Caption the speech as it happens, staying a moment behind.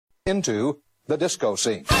into the disco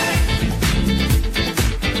scene.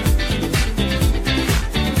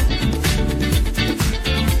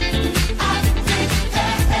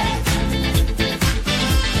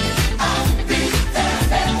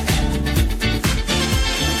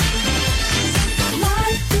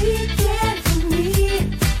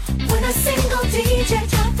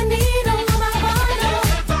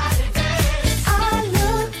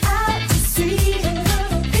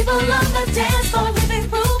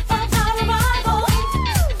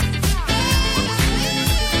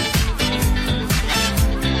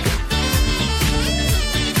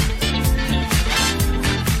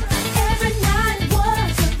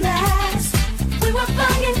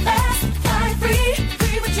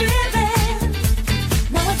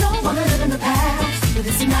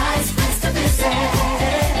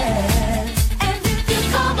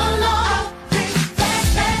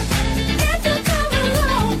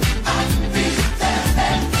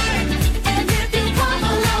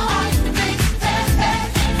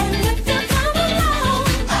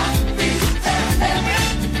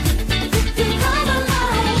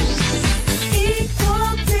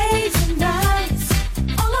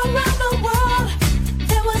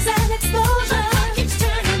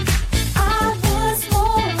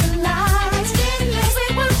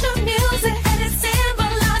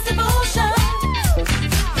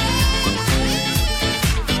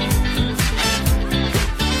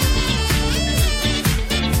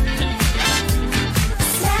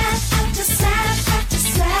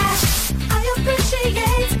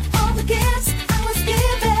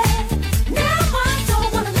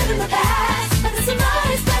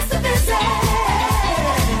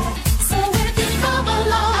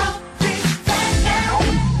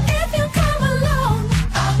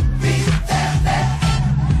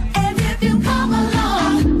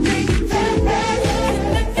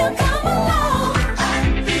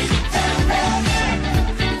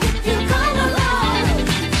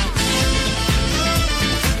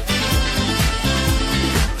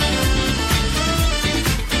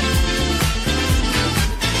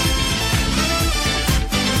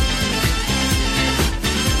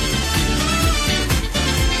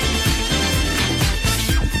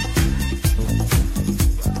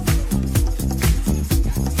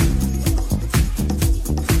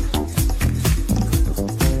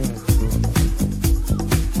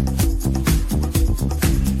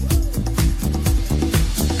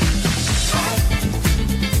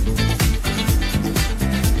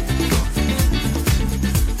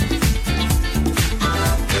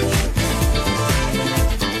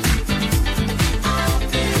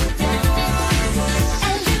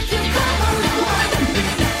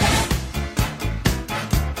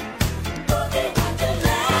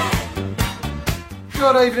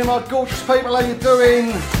 Good evening, my gorgeous people. How you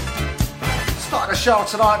doing? Starting the show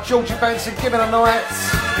tonight, Georgie Benson, Give It a Night.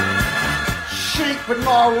 Chic with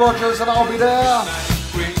Nile Rodgers, and I'll be there.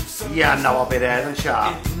 Yeah, I know I'll be there, don't you?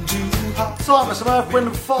 Time for some Earth, Wind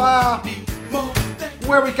and Fire.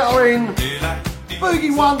 Where are we going?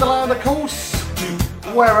 Boogie Wonderland, of course.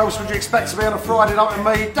 Where else would you expect to be on a Friday night with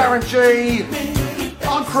me? Darren G.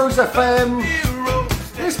 On Cruise FM.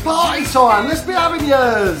 It's party time. Let's be having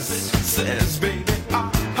yours.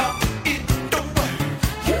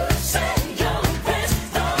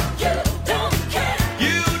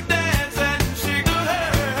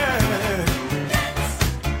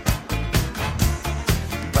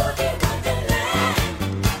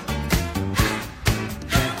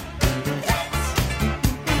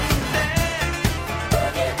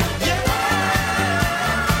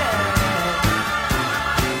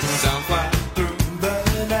 Sound fly through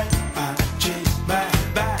the night. I chase my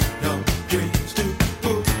back, no dreams.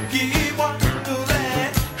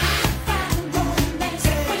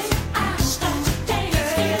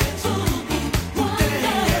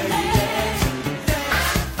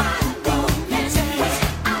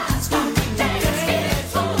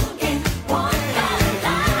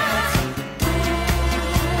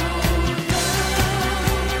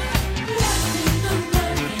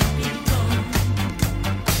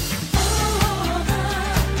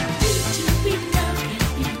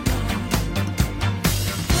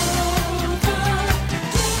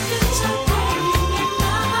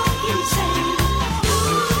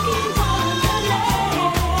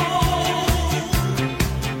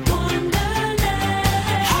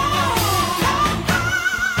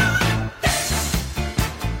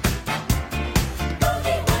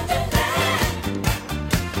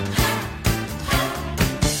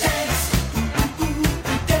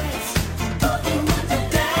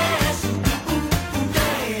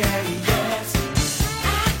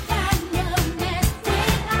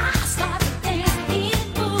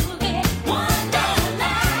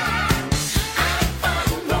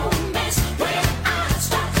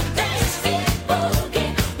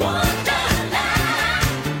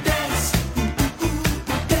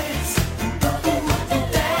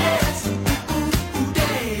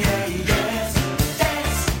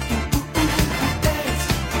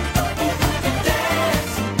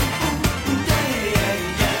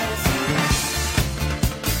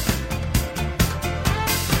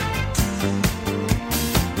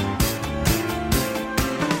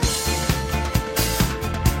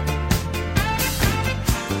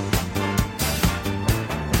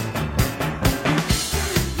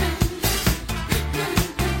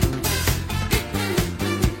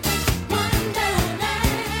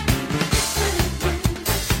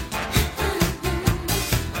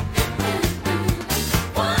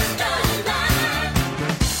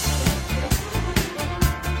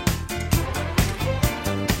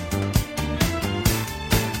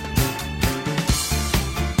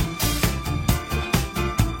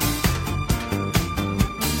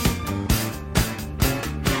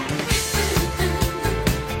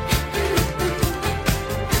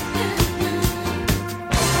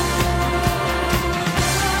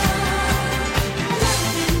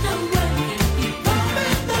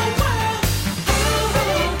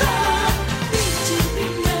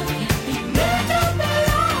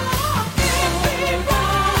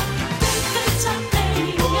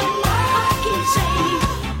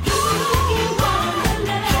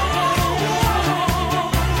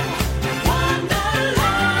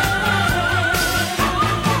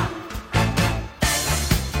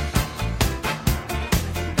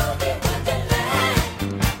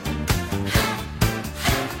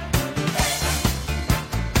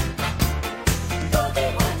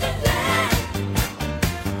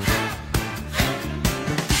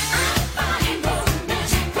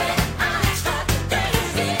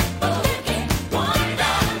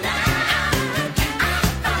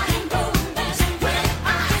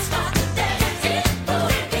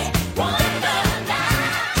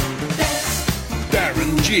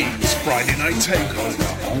 Friday Night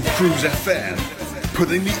Takeover on Cruise FM,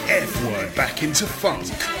 putting the F word back into funk.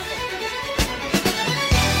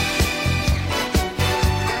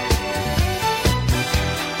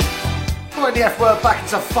 Putting the F word back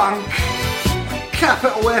into funk.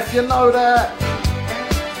 Capital F, you know that.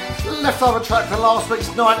 Leftover track for last week's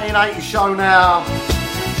 1980 show now.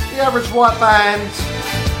 The Average White Band.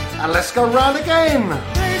 And let's go round again.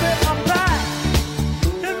 Baby, I'm back.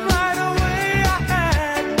 And right away I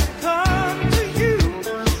had to come to you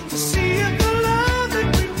to see if the love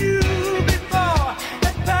that we knew before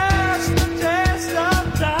had passed the test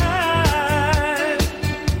of time.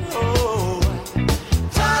 Oh,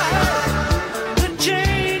 time that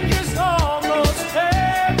changes almost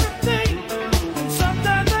everything. And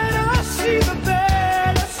sometimes when I see the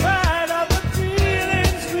better side of the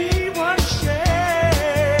feelings we once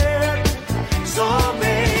shared. So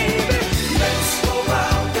baby, let's go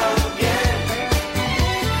round again.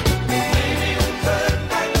 Maybe we'll turn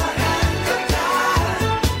back the hands of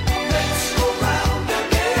time. Let's go round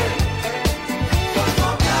again. One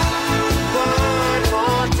more time.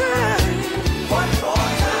 One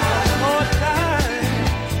more time.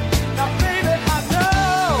 Now baby, I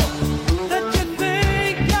know that you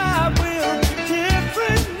think I will be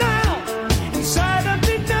different now. Inside of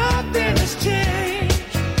me nothing has changed.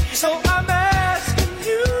 So I'm asking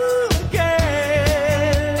you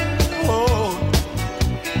again. Oh,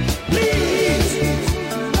 please,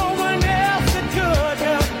 no one else that could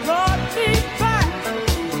have brought me back.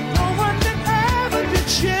 No one that ever did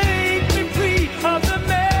shake me free of the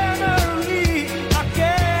memory I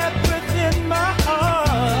kept within my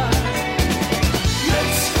heart.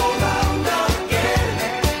 Let's go round again.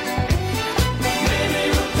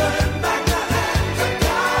 Maybe we'll turn back the hands of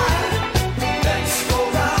time. Let's go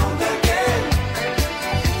round again.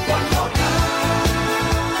 One more time.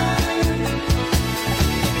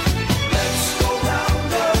 Let's go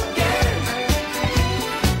round again.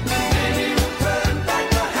 Maybe we'll turn back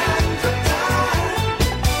the hands of time.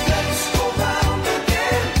 Let's go round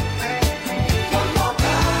again. One more time.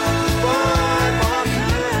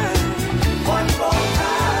 One more time.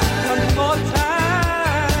 One more time. One more time.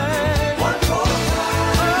 One more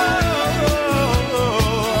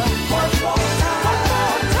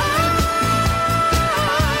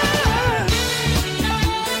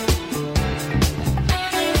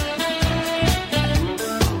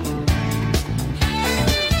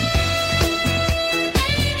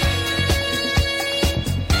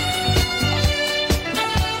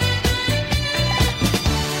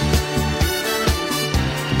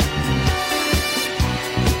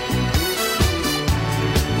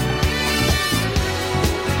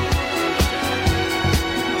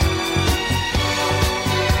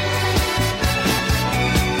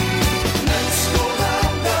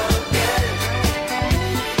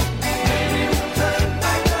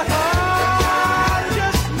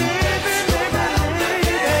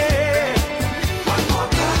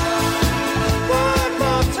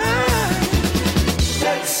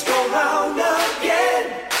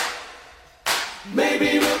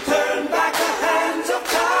maybe we'll turn back the hands of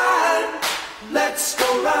time. Let's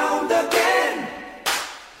go round again.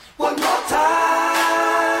 One more time.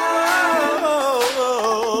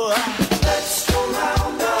 Let's go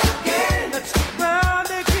round again. Let's go round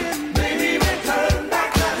again. Maybe we'll turn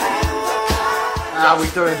back the hands of time. How we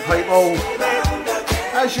doing, people?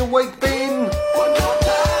 How's your week been?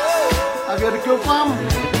 Have you had a good one?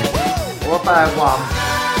 Or a bad one?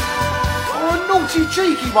 Or a naughty,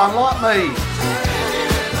 cheeky one like me?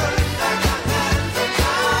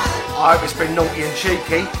 I hope it's been naughty and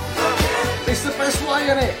cheeky. It's the best way,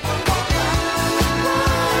 isn't it?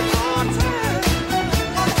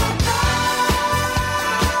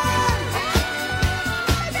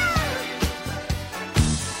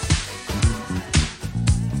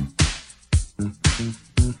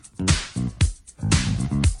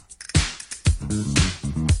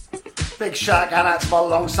 Big shout out to my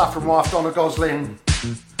long-suffering wife Donna Gosling.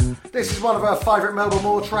 This is one of her favourite Melbourne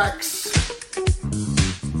Moore tracks.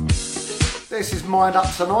 This is Mind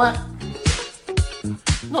Up Tonight.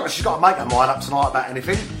 Not that she's got to make her mind up tonight about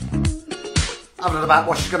anything, other than about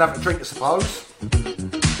what she's going to have to drink, I suppose.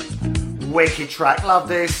 Wicked track, love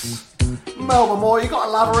this. Melbourne Moore, you got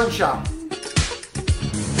to love her, ain't you?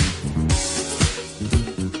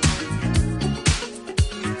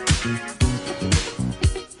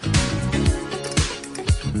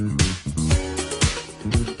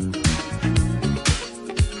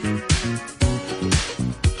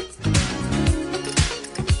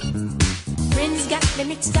 Friends got me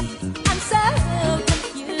mixed up, I'm so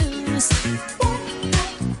confused.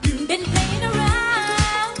 Been playing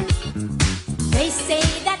around. They say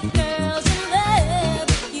that girl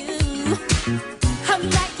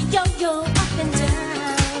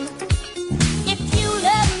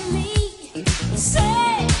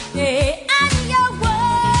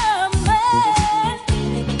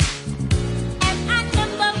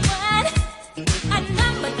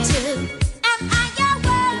Am I your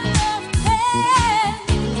world?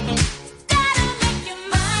 Gotta make your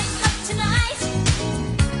mind up tonight.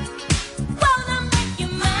 Wanna make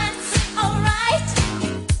your mind say alright.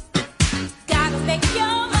 Gotta make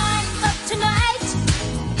your mind up tonight.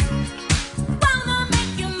 Wanna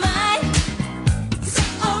make your mind say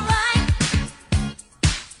alright.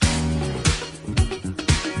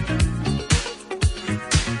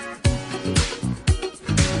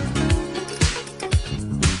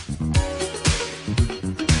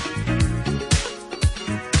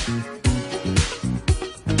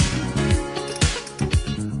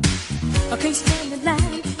 I can't stand the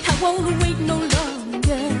line. I won't wait no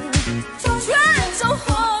longer. Trying so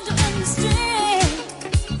hard to understand.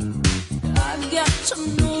 I've got to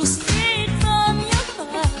know straight from your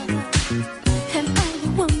heart. Am I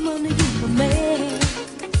your woman or you a man?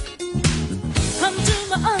 Come to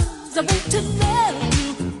my arms, I want to love you,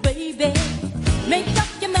 baby. Make up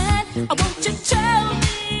your mind, I want you to tell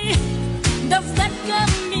me. Does that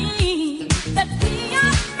girl mean that we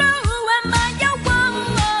are through? Am I your woman?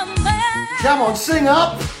 Come on, sing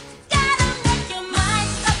up. Gotta make your mind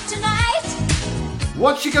up tonight.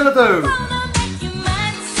 What you gonna do? Wanna make your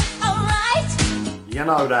mind say alright. You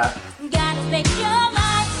know that. Gotta make your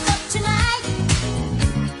mind up tonight.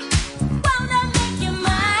 Wanna make your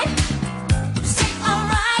mind say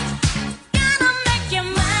alright. Gotta make your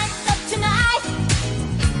mind up tonight.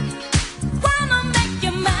 Wanna make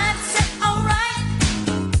your mind say alright.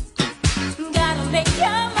 Gotta make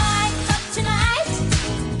your mind up tonight.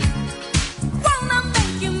 Wanna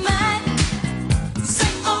make your mind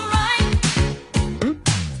say alright.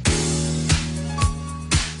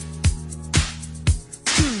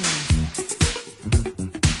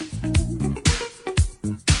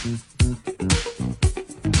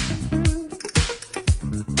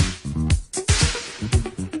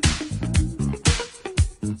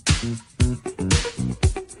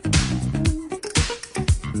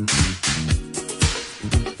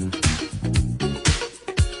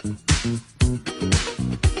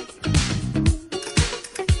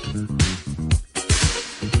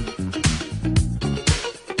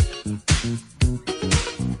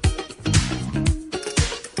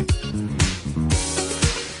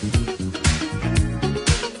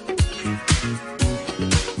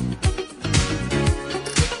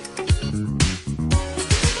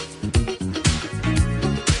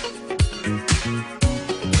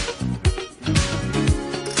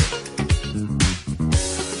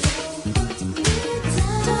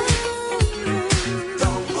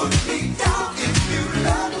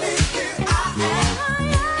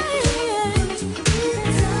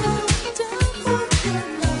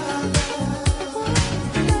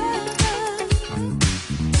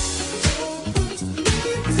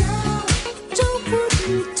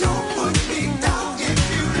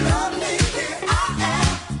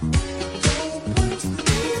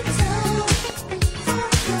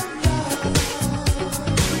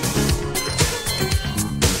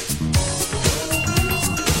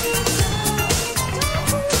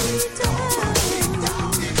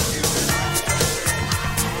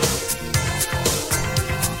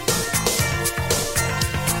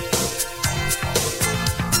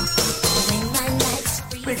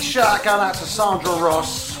 Big shout going out to Sandra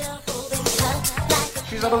Ross.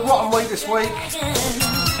 She's had a rotten week this week.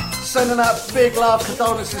 Sending out big love,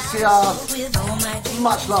 condolences to you.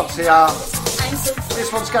 Much love to you.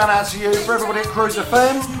 This one's going out to you for everybody at Cruise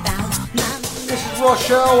FM. This is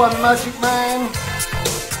Rochelle and Magic Man.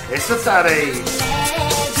 It's a daddy.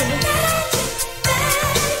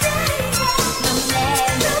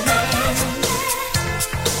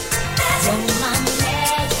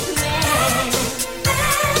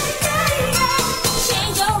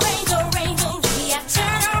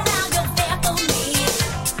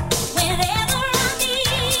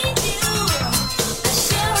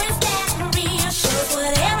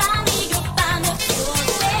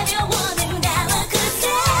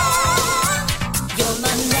 You're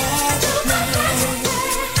my magic man.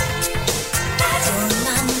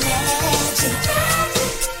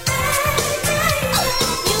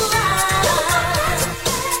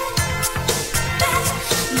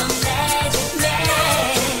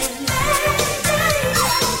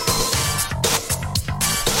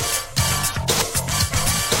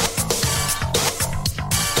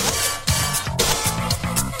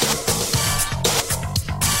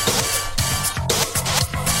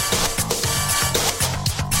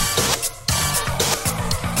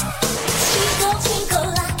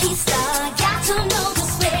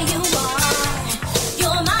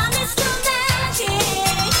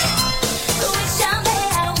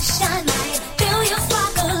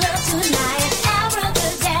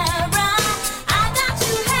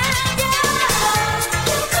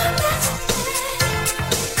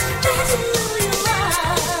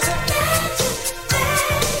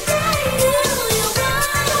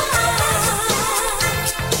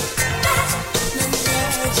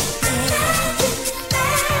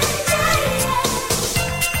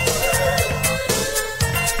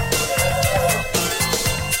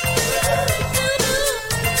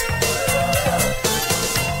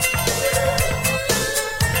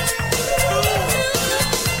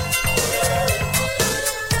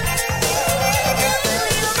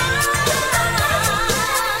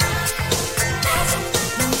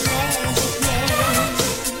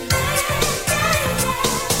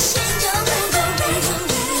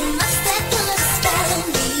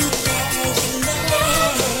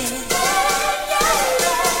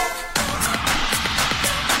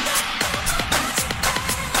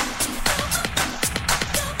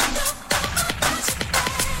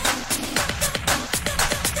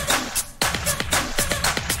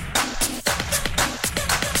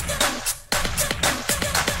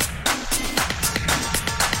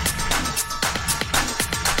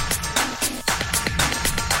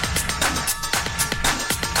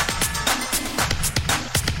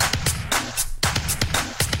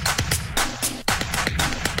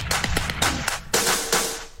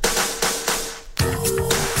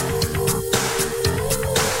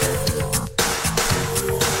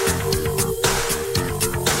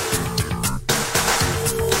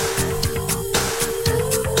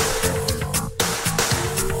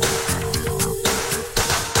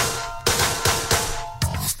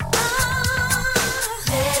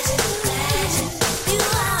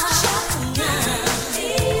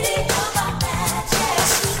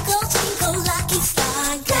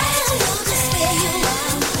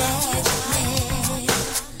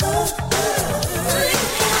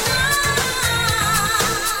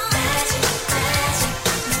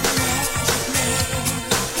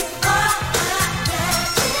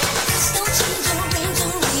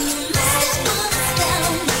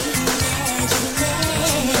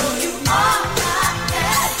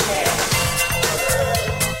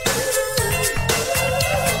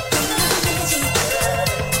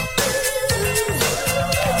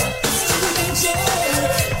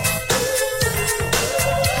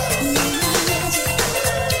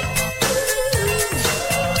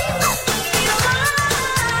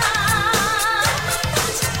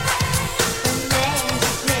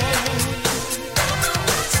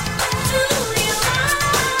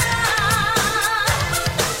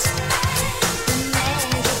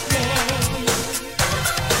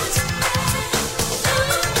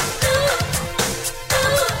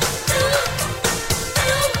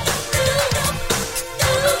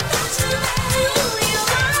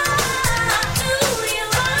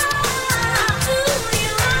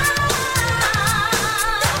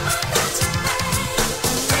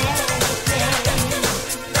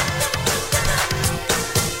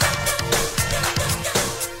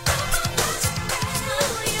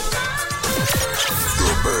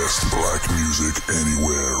 music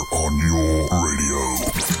anywhere on your radio.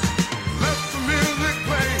 Let the music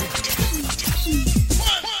play.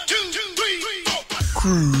 1, 2, 3, 4.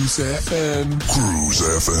 Cruise FM. Cruise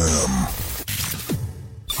FM.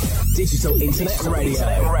 Digital internet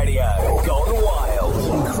radio. Gone wild.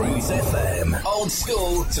 Cruise FM. Old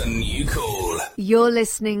school to new cool. You're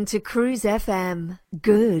listening to Cruise FM.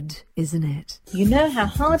 Good, isn't it? You know how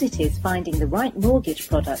hard it is finding the right mortgage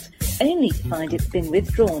product, only to find it's been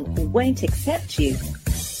withdrawn or won't accept you?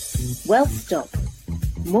 Well, stop.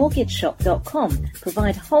 MortgageShop.com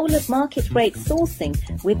provide whole-of-market rate sourcing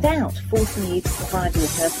without forcing you to provide your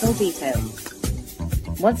personal details.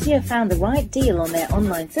 Once you have found the right deal on their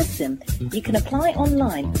online system, you can apply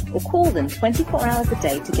online or call them 24 hours a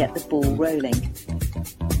day to get the ball rolling.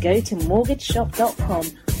 Go to MortgageShop.com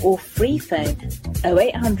or free phone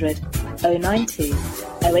 0800 092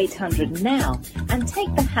 0800 now and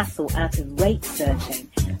take the hassle out of rate searching.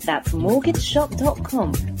 That's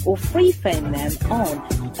MortgageShop.com or free phone them on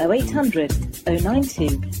 0800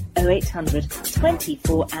 092 0800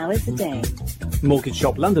 24 hours a day. Mortgage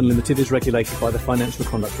Shop London Limited is regulated by the Financial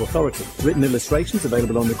Conduct Authority. Written illustrations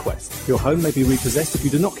available on request. Your home may be repossessed if you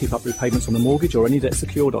do not keep up repayments on the mortgage or any debt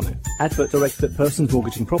secured on it. Advert directed at persons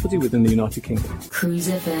mortgaging property within the United Kingdom. Cruise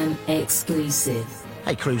FM exclusive.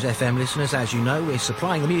 Hey Cruise FM listeners, as you know, we're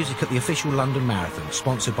supplying the music at the official London Marathon,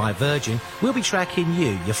 sponsored by Virgin. We'll be tracking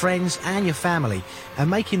you, your friends and your family, and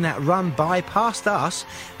making that run by past us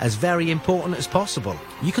as very important as possible.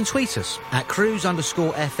 You can tweet us at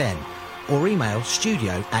cruise_FM or email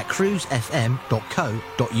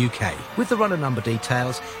studio@cruisefm.co.uk with the runner number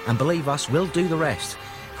details, and believe us, we'll do the rest.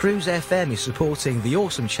 Cruise FM is supporting the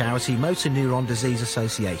awesome charity Motor Neuron Disease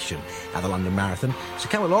Association at the London Marathon. So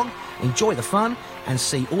come along, enjoy the fun, and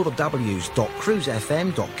see all the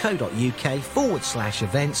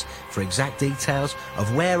w's.cruisefm.co.uk/events for exact details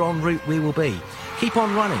of where en route we will be. Keep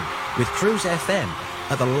on running with Cruise FM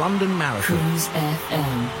at the London Marathon. Cruise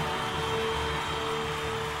FM.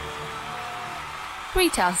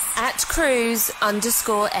 Tweet us at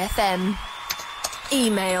cruise_FM.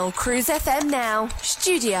 Email cruisefm now,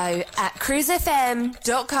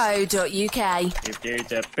 studio@cruisefm.co.uk. If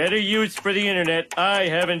there's a better use for the internet, I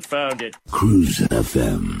haven't found it. Cruise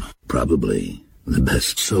FM, probably the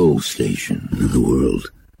best soul station in the world.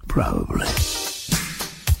 Probably.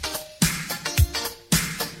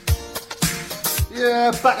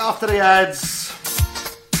 Yeah, back after the ads.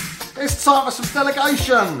 It's time for some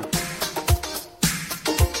delegation.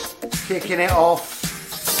 Kicking it off.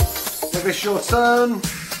 If it's your turn,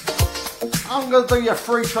 I'm going to do your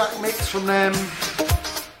 3-track mix from them.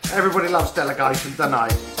 Everybody loves delegation, don't they?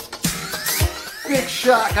 Big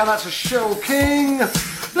shout out to Cheryl King,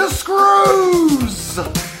 the Screws!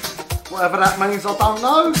 Whatever that means, I don't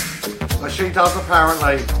know, but she does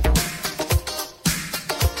apparently.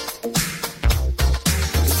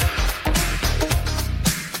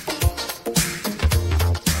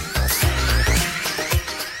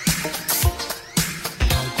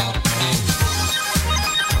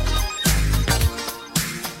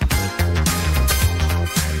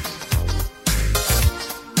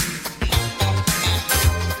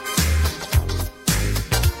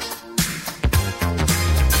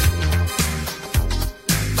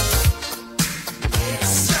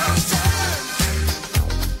 It's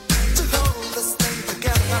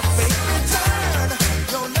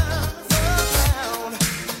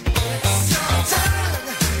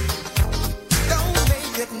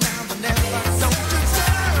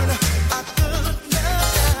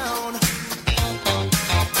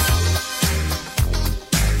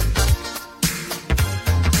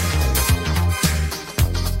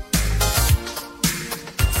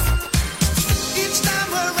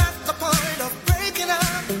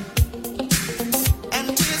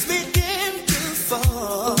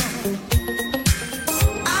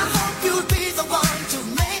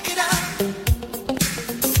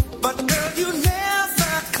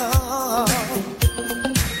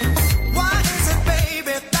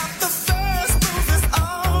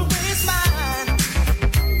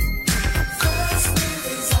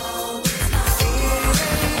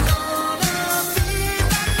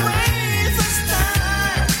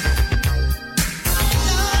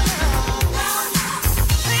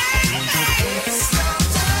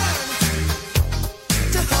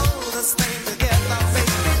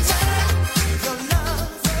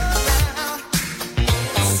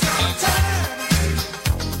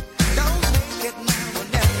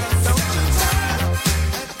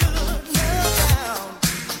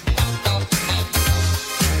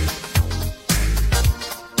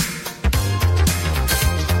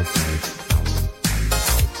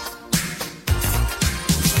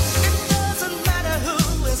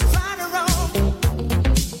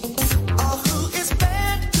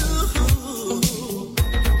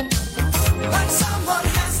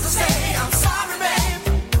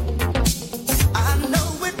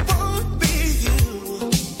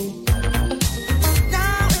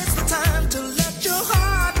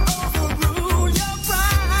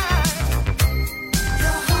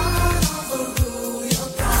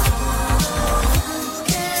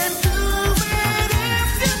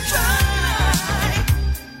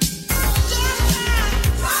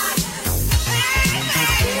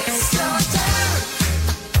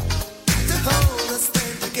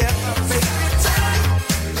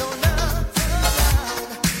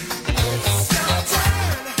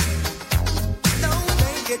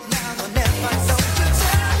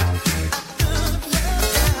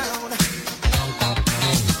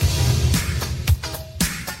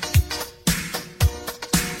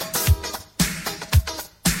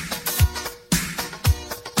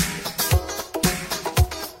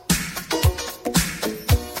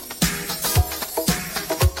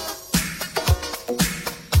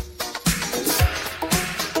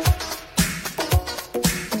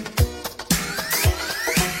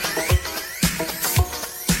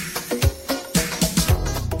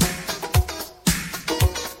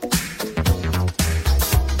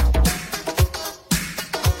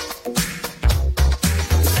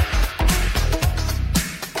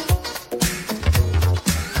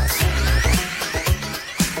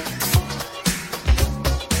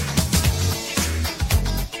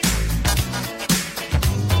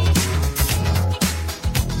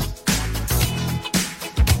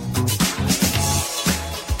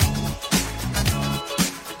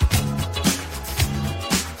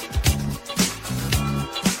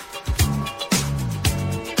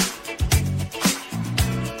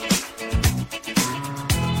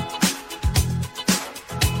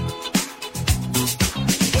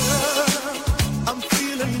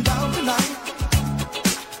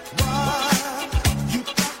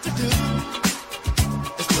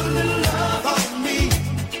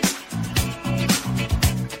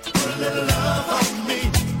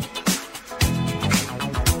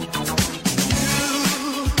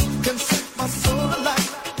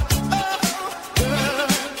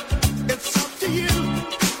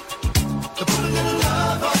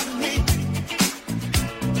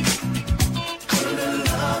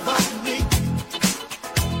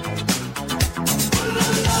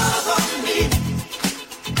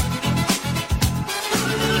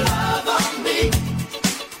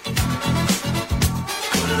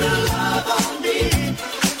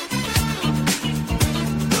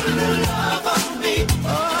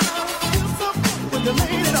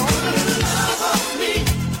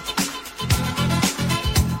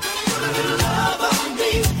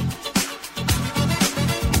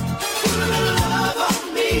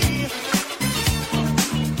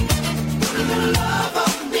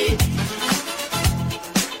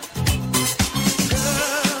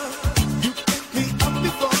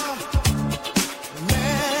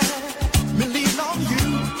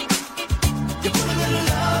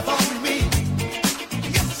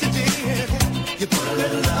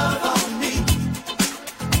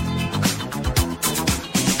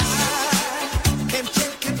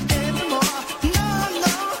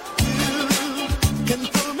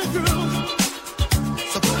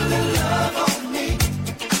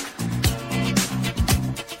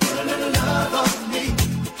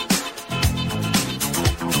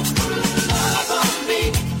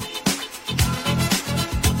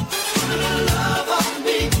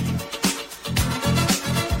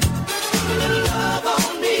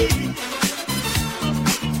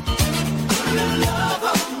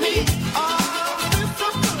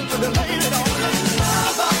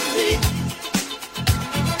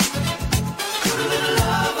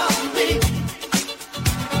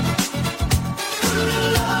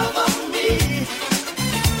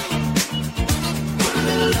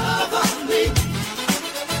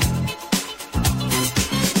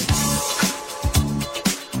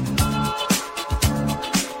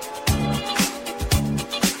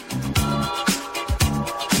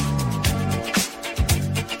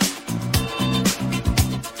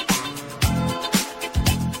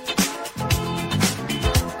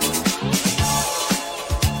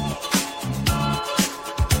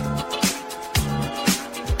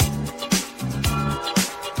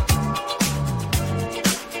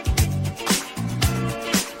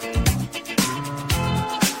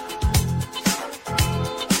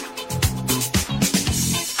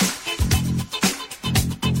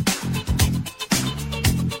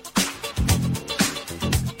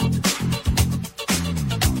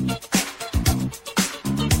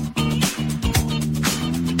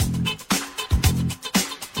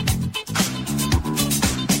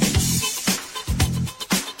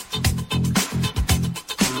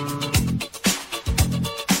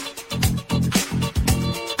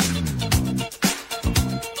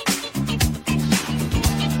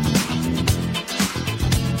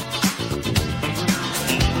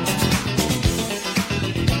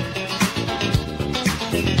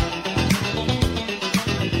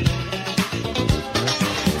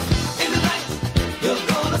You're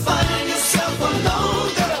gonna find yourself alone,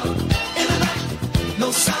 girl, in the night.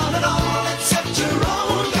 No sound at all except your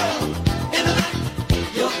own, girl, in the night.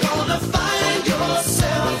 You're gonna find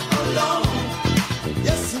yourself alone.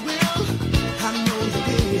 Yes, you will. I know you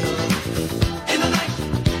will. In the night,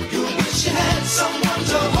 you wish you had someone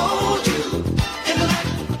to hold you. In the night,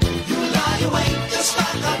 you lie awake just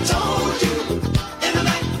like I told you. In the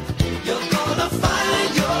night, you're gonna find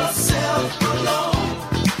yourself alone.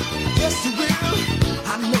 Yes, you will.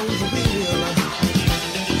 I know you will.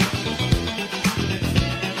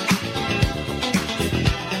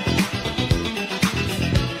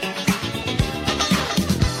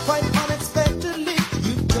 Quite unexpectedly,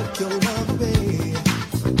 you took your love away,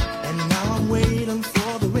 and now I'm waiting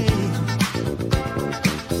for the rain.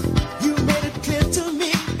 You made it clear to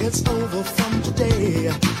me it's over from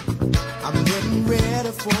today. I'm getting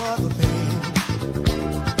ready for the pain.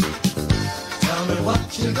 Tell me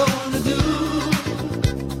what you're gonna do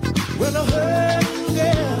when I hurt you,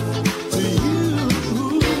 girl, to you.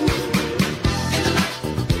 In the night,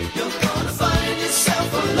 you're gonna find yourself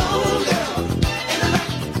alone, girl. In the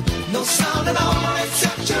night, no sound at all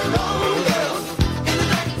except your own, girl. In the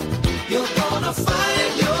night, you're gonna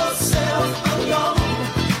find yourself alone.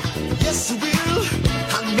 Yes, you will.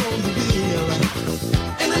 I know you will.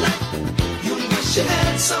 In the night, you wish you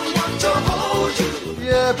had someone to hold you.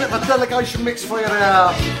 Yeah, a bit of a delegation mix for you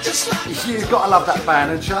there. You've got to love that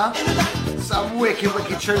band, ain't ya? Some wicked,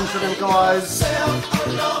 wicked tunes for them guys.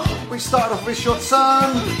 We started off with Your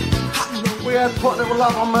Turn. We had Put a Little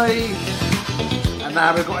Love on Me. And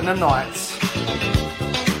now we've got In the Night.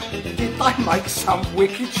 Did they make some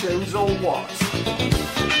wicked tunes or what?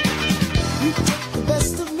 You took the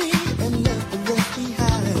best of me and left the rest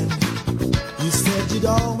behind. You said you'd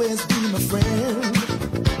always be my friend.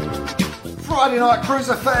 Friday night, Cruise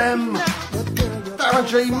FM. Darren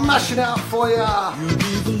G mashing it up for you.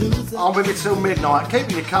 I'm with you till midnight,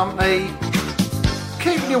 keeping you company,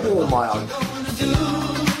 keeping you warm, my own.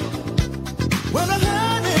 When I'm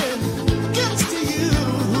hurting, gets to you.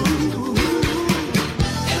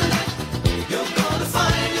 In the night, you're gonna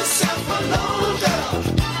find yourself alone, girl.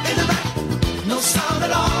 In the night, no sound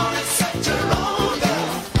at all except your own, girl.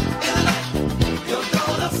 In the night, you're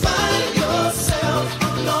gonna find yourself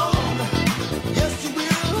alone. Yes, you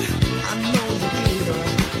will. I know you will.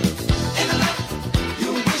 In the night, you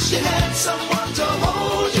wish you had someone to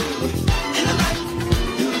hold you. In the night,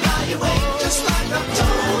 you lie awake just like I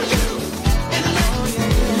told you. In the night,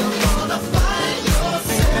 you're gonna find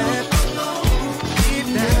yourself alone. Deep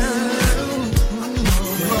down.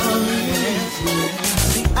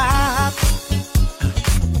 See,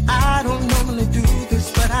 I don't normally do this,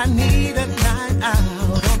 but I need a night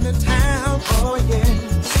out on the town. Oh yeah.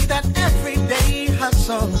 See that everyday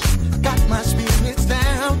hustle got my spirits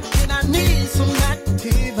down, and I need some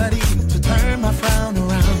activity to turn my frown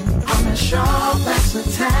around. I'm a sharp as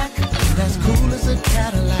attack, and as cool as a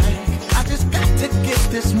Cadillac. I just got to get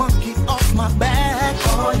this monkey off my back.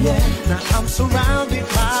 Oh yeah. Now I'm surrounded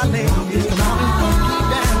by ladies. Come on and funky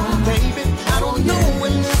down, baby. I don't know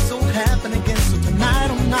when this will happen again, so tonight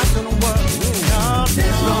I'm not gonna worry. No,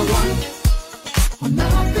 there's no one or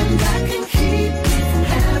nothing that can keep me from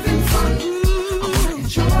having fun. I wanna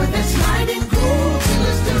enjoy this night and groove till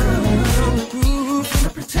it's done. Gonna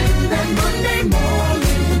pretend that Monday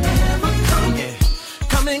morning will never come. Yeah.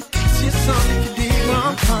 Come and get you some if you dig where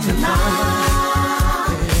I'm coming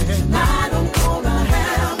tonight I'm gonna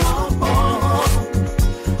have a ball.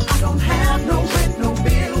 I don't have no rent, no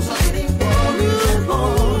bills, or any worries at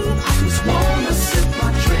all. I just wanna sip my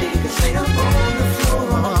drink and stay up on the floor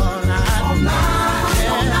all night,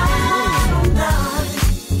 all night.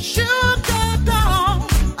 Sugar doll,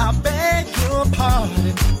 I beg your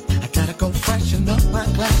pardon. I gotta go freshen up my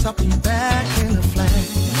glass. I'll be back in a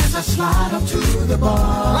flash. And as I slide up to the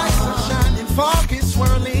bar, lights are shining, fog is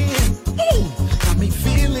swirling. Ooh, got me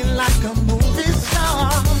feeling like a movie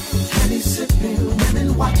star. Honey sipping,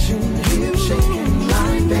 women watching, hip shaking,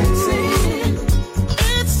 line dancing.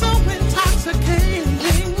 It's so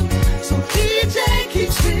intoxicating. So DJ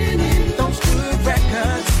keeps spinning those good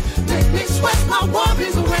records. Make me sweat my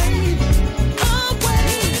worries away. Away.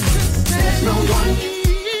 There's no one,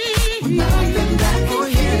 nothing that can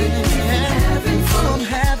keep me from having fun. I'm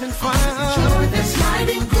having fun. Enjoy this night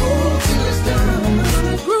and groove till it's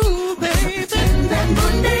done. Groove, baby. Pretend that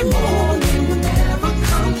Monday morning will never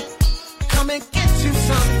come. Come and get you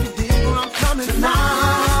some if you dig where I'm coming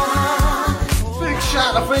tonight. Big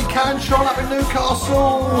shout out to Big Can Sean up in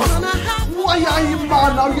Newcastle. What are you,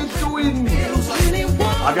 man? How you doing?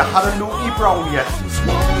 Have you had a naughty brown yet?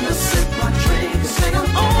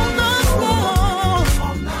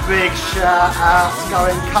 Big shout out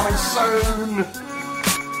coming soon.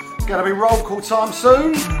 Gonna be roll call time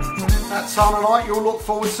soon. That time of night you'll look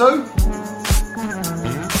forward to.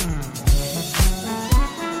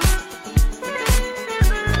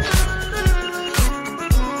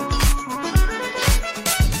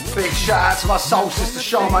 Big shout out to my soul sister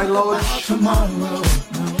Charmaine Lodge.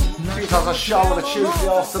 She does a show on a Tuesday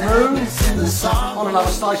afternoon on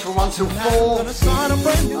another station from 1 till 4.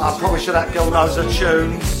 I promise you that girl knows her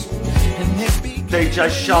tunes. DJ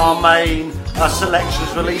Charmaine, her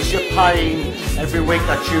selections release your pain. Every week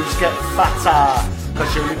the tunes get fatter,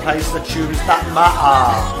 cause she replays the tunes that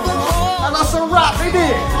matter. And that's a wrap, isn't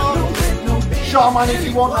it? Charmaine, if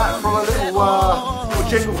you want that for a little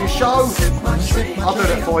jingle for your show, I'll do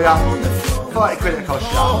it for you. 30 quid it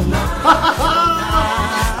costs you.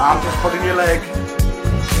 I'm just pulling your leg.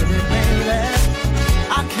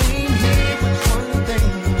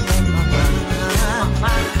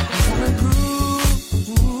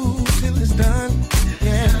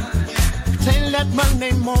 That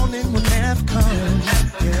Monday morning will never come.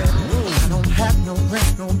 Yeah. I don't have no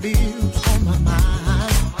rent, no bills on my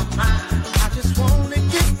mind. I just wanna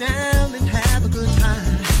get down and have a good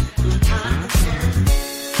time.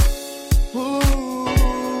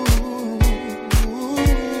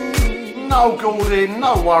 No, Gordon,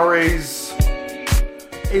 no worries.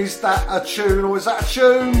 Is that a tune or is that a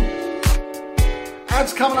tune?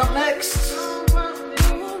 Ads coming up next.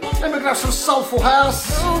 Then we're gonna have some soulful house.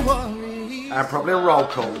 And probably a roll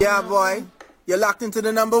call. Yeah, boy. You're locked into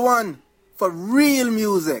the number one for real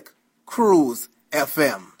music. Cruise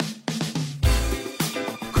FM.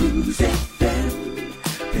 Cruise FM.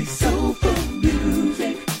 Play soulful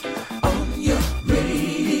music on your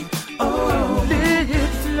radio. Let it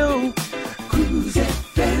flow. Cruise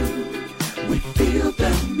FM. We feel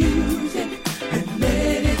the music and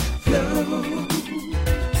let it flow.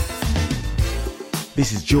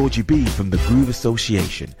 This is Georgie B from the Groove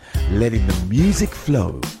Association, letting the music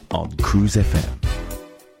flow on Cruise FM.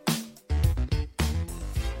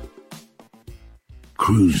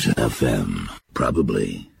 Cruise FM,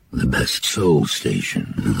 probably the best soul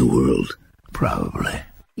station in the world. Probably.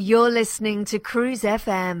 You're listening to Cruise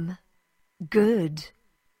FM. Good,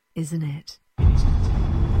 isn't it? But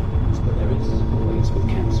there is always with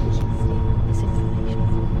cancer.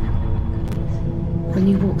 When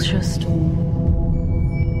you walk through a storm,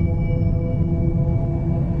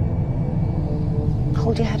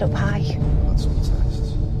 hold your head up high. That's all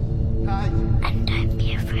tests. Hi. And don't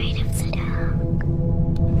be afraid of the dark.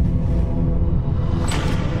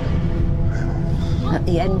 At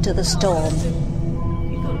the end of the storm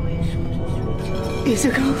is a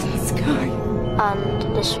golden sky. And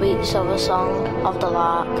the sweet silver song of the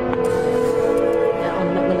lark.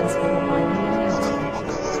 On Macmillan's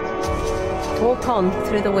Walk on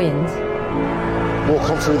through the wind. Walk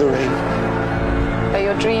on through the rain. May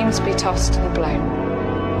your dreams be tossed and blown.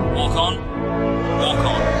 Walk on. Walk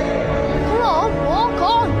on. Come on, walk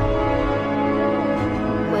on.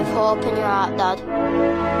 With hope in your heart, Dad.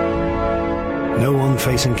 No one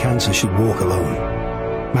facing cancer should walk alone.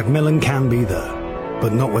 Macmillan can be there,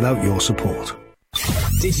 but not without your support.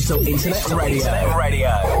 Digital Internet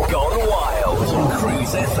Radio. Gone wild on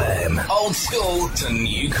Cruise FM. Old school to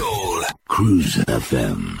new cool. Cruise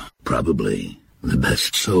FM, probably the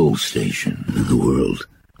best soul station in the world.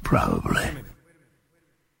 Probably.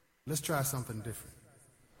 Let's try something different.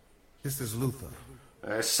 This is Luther.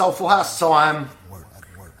 Soulful House time.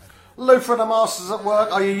 Luther and the Masters at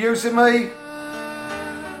work. Are you using me?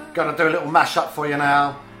 Gonna do a little mashup for you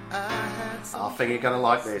now. I think you're gonna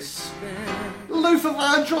like this. Luther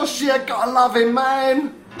Vandross, yeah, gotta love him,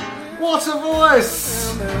 man. What a voice.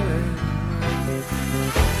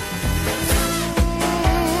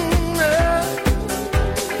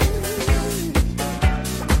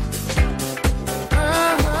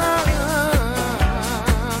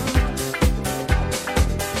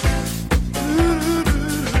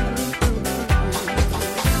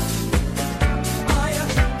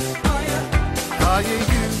 Are you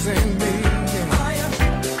using me?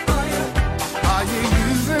 Are you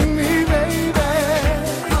using me, baby?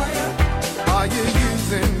 Are you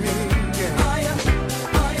using me?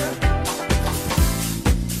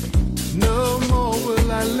 No more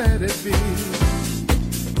will I let it be.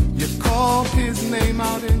 You call his name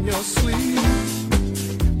out in your sleep.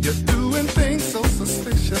 You're doing things so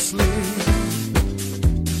suspiciously.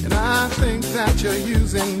 And I think that you're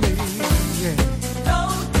using me, yeah.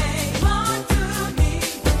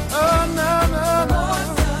 Oh, no, no, no.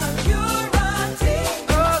 For security.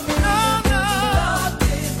 Oh, no, no. Love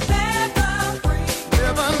is never free.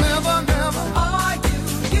 Never, never, never. Are you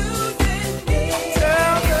using me?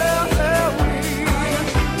 Tell me.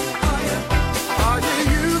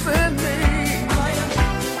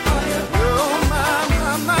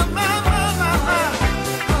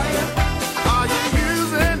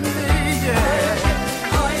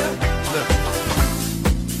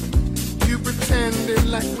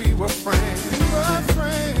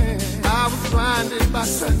 my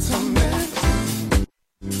sentiment.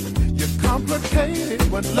 You're complicated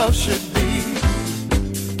what love should be,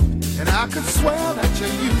 and I could swear that you're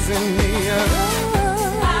using me.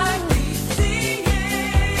 I keep seeing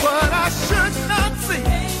what I should not see.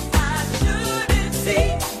 I shouldn't see.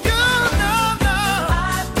 You know,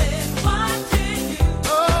 I've been watching you.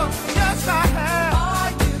 Oh, yes, I have.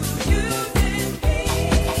 Are you using me?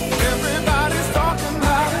 Everybody's talking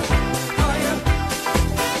about it.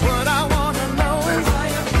 What I want to know is,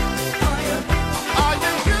 are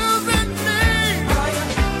you using me?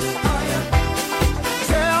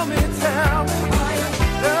 Tell me.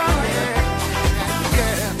 Oh, yeah.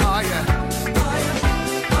 Yeah, are you?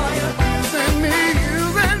 Using me?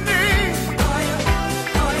 Using me?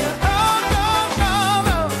 Oh, no.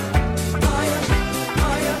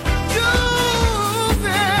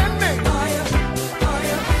 Using me?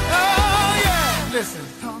 Oh, yeah. Listen,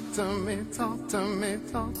 talk to me.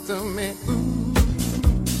 Ooh,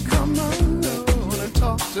 come on, and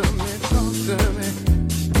talk to me. Yeah, talk to me.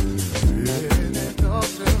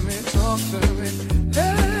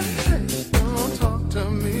 Hey, don't talk to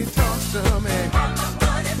me. Yeah.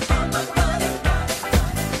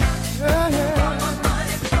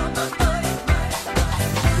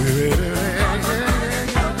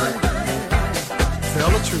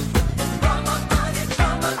 Tell the truth.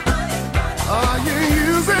 Are you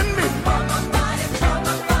using me?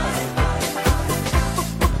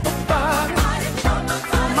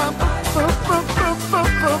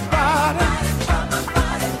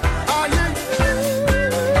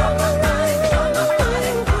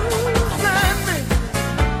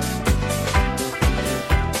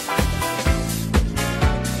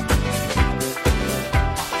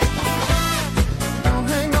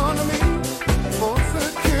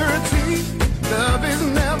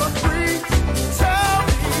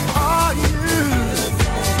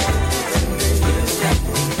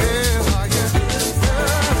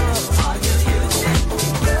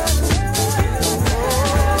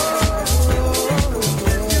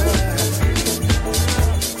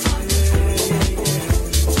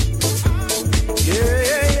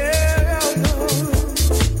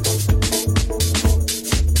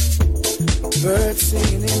 Birds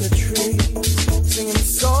singing in the trees, singing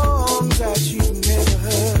songs that you've never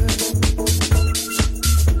heard.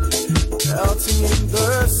 Melting in the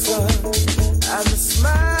sun, and the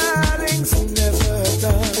smiling's never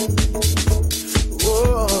done.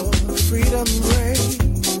 Whoa, freedom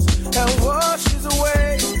reigns and washes away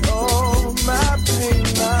all my pain.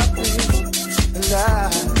 And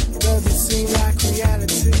doesn't seem like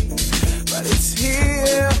reality, but it's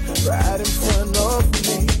here, right in front of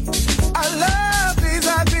me. I love these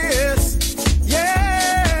ideas.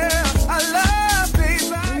 Yeah, I love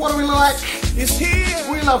these ideas. What do we like? It's here.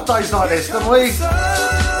 We love days like this, don't we?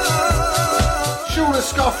 Sean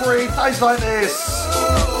Escoffery, days like this.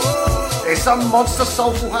 It's a monster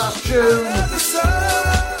soulful house tune.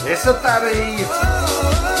 It's a daddy.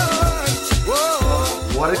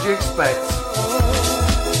 What did you expect?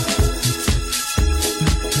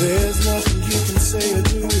 There's nothing you can say or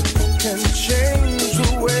do can change the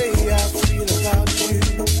way I feel about you.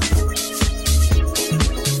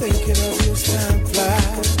 Thinking of this time fly,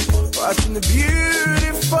 watching the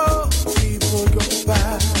beautiful people go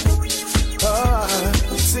by.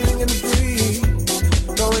 Sitting in the breeze,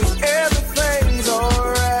 knowing everything's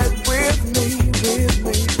alright with me.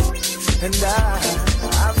 And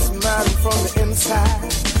I'm smiling from the inside,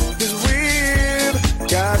 'cause we've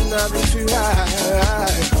got nothing to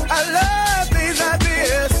hide. I love these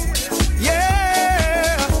ideas.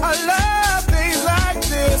 Yeah, I love things like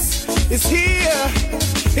this. It's here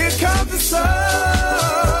comes the sun.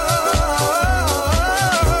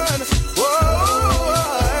 Whoa,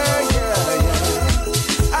 yeah.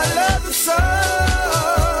 I love the sun.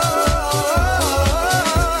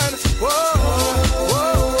 Ooh,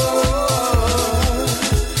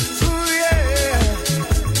 yeah.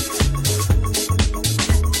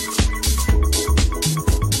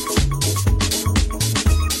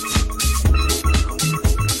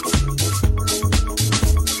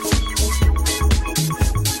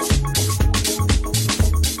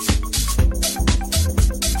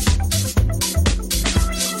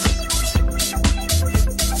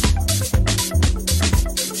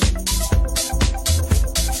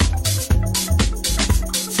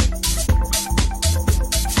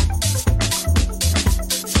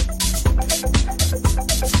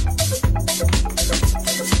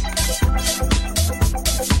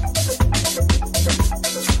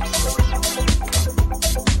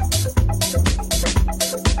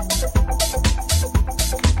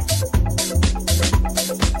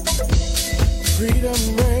 Freedom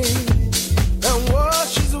reigns and what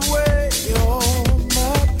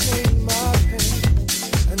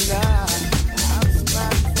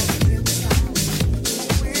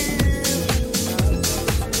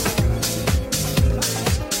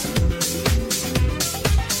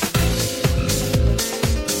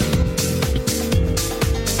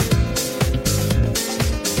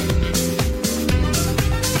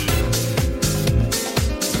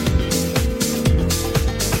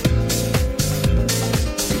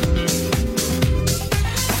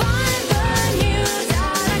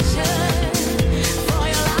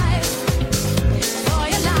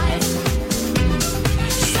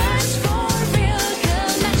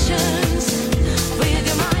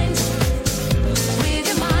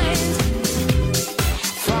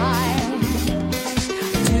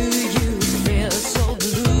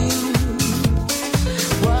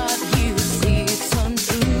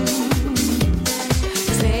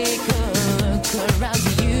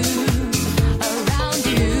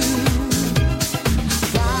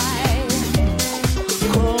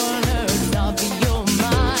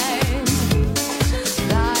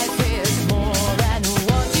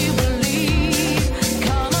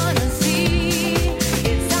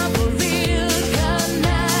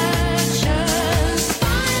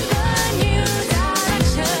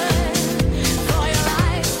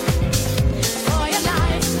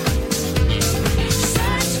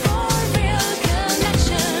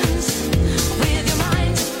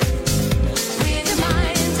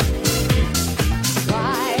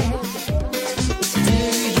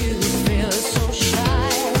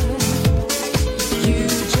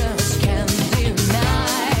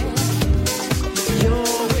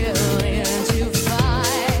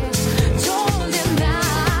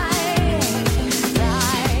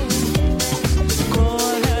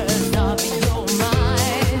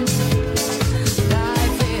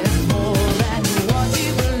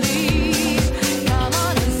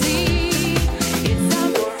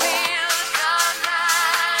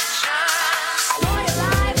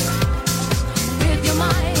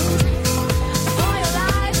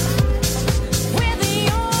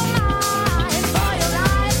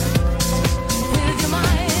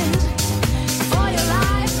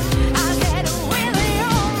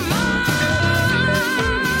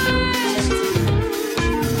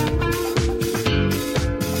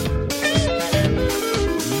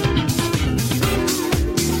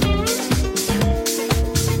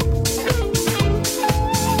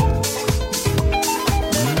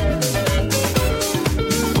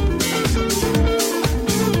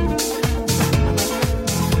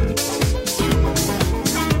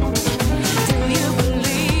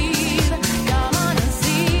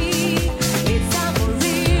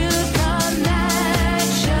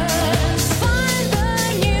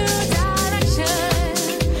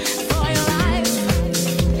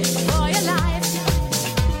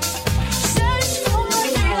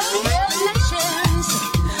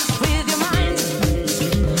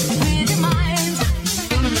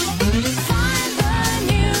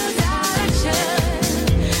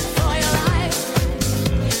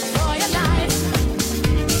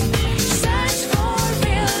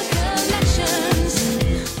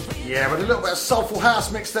soulful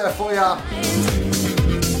house mix there for you.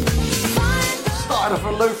 Started off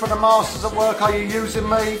with Luther and the Masters at Work, Are You Using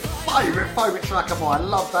Me? Favourite track of mine,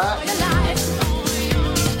 love that.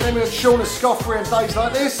 Then we had Shauna Scoffrey and Days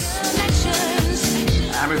Like This.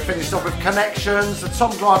 And we finished off with Connections, the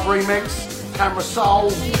Tom Drive remix, Camera Soul.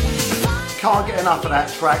 Can't get enough of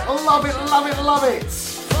that track. Love it, love it, love it.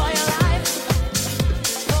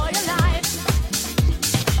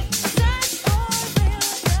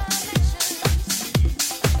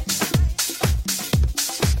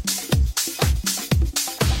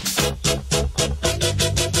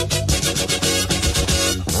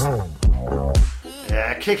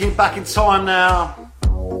 Yeah, kicking back in time now.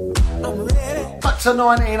 Back to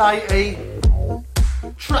 1980.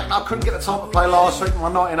 Track I couldn't get the time to play last week, my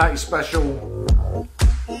 1980 special.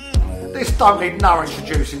 This don't need no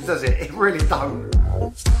introducing, does it? It really don't.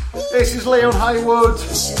 This is Leon Haywood.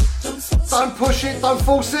 Don't push it, don't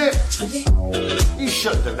force it. You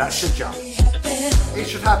shouldn't do that, should you? It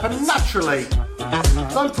should happen naturally.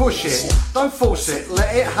 Don't push it, don't force it,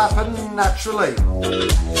 let it happen naturally.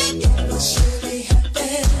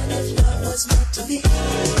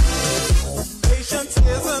 Patience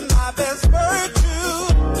isn't my best virtue.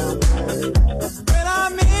 When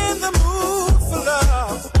I'm in the mood for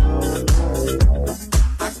love,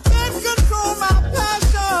 I can't control my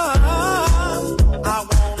passion. I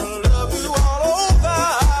wanna love you all over.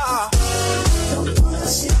 Don't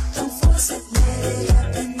push it, don't force it, let it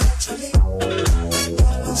happen naturally. It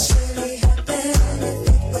will surely happen if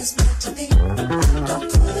it was meant to be. Don't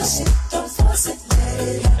push it, don't force it, let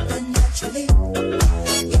it happen naturally.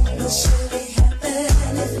 It will surely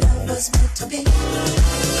happen if love was meant to be.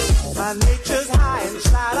 My nature's high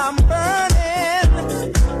inside, I'm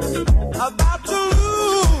burning, about to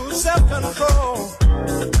lose self-control.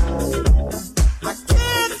 I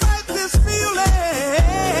can't fight this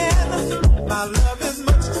feeling. My love is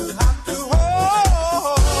much too hot to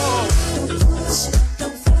hold. Don't push it,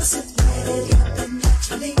 don't force it, let it happen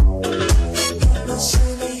naturally. It will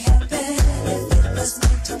surely happen if it was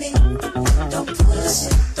meant to be. Don't push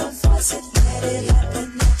it, don't force it, let it happen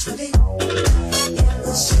naturally. It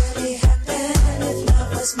will surely happen if love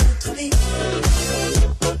was meant to be.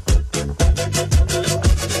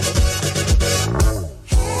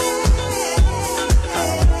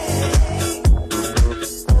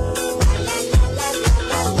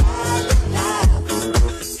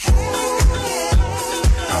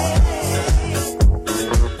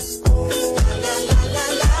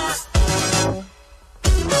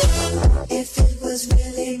 If it was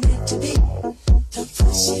really meant to be, don't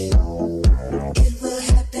push it. It will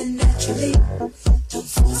happen naturally. Don't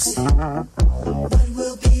force it. What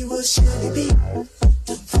will be will surely be.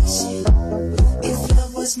 Don't push it. If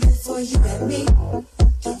love was meant for you and me,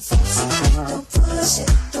 don't force it. Don't push it.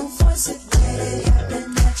 Don't force it. Let it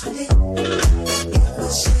happen naturally. It will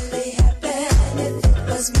surely happen if it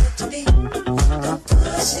was meant to be. Don't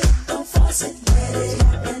push it. Don't force it. Let it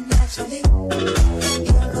happen naturally.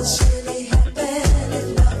 It will surely happen if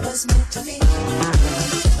love was meant to be.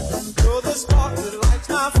 You're the spark that lights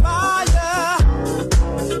my fire.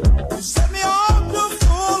 You set me on to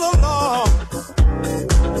full along.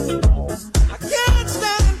 I can't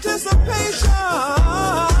stand anticipation.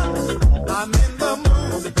 I'm in the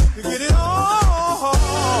mood to get it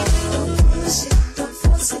on. Don't push it, don't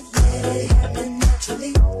force it, let it happen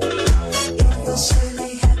naturally. It will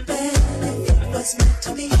surely happen if it was meant to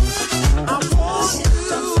be. I want you,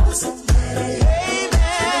 don't force it, let it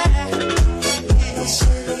happen. It will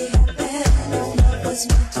surely happen if love was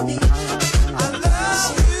meant to be. I love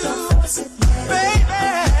you, don't force it, baby.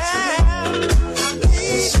 I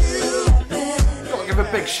need you. Gotta give a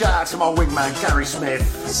big shout out to my wingman Gary Smith.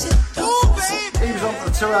 He was on for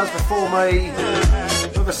the 2 hours before me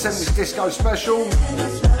with a 70s disco special.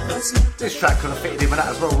 This track could have fitted in with that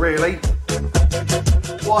as well, really.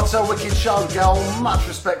 What a wicked show, girl. Much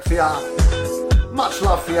respect for ya. Much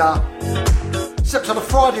love for ya. Except on a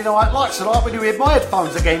Friday night like tonight when you hear my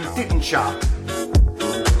headphones again, didn't ya?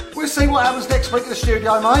 We'll see what happens next week in the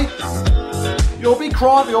studio, mate. You'll be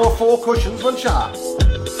crying for your 4 cushions, won't ya?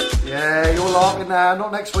 Yeah, you're laughing now.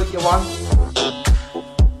 Not next week, you won't.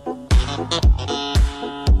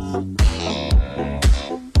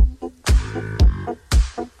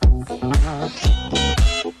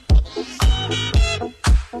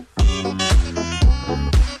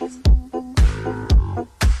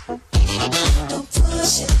 Don't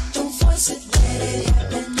push it, don't force it, let it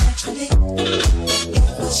happen naturally. It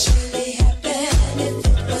will surely happen if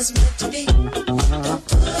it was meant to be. Don't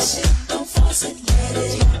push it, don't force it, let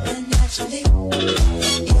it happen naturally.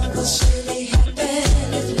 It will surely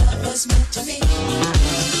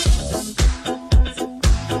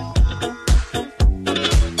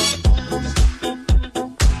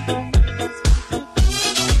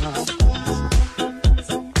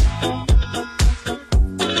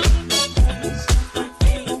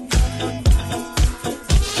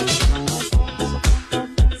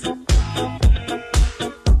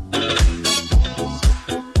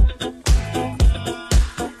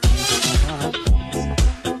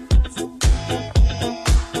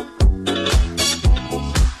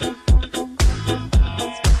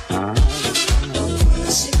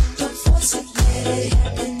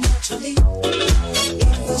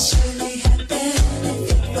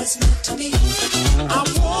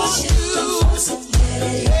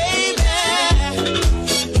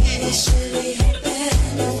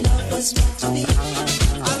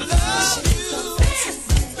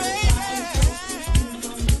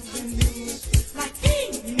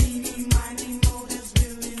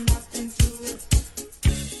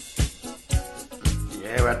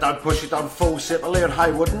push, he done Full Sip, Leon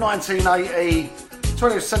Haywood, 1980,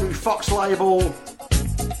 20th Century Fox label.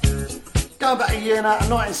 Going back a year now to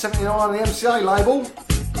 1979 on the MCA label.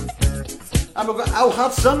 And we've got Al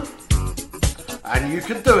Hudson, and You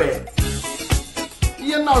Can Do It.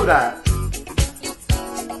 You know that.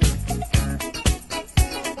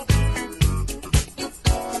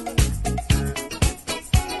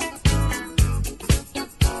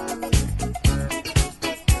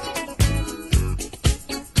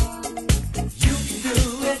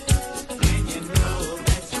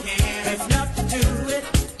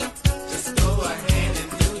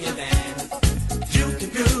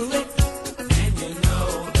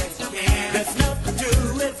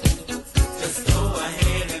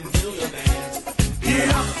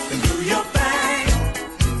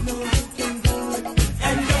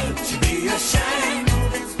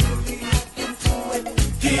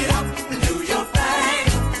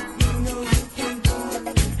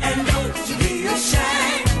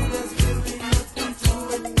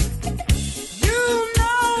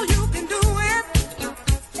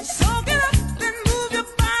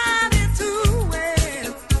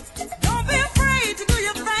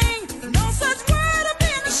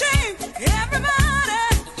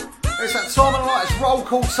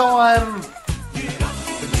 Time.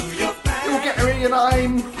 You'll get to hear your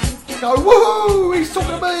name. Go, woohoo! He's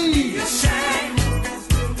talking to me.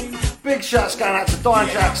 Big shouts going out to Diane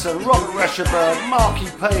Jackson, Robert Rescherberg, Marky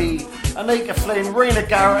P, Anika Flynn, Rena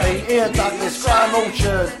Garrity, Ian Douglas, Graham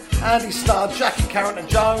Orchard, Andy Starr, Jackie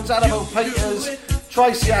Carrington-Jones, Annabelle Peters,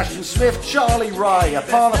 Tracy Ashton-Smith, Charlie Ray,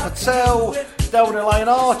 Aparna Patel, Delta Lane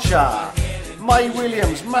Archer, May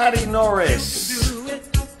Williams, Maddie Norris.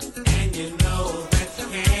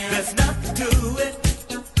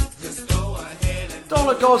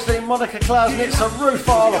 Donna Gosling, Monica Klausnitzer, Ruth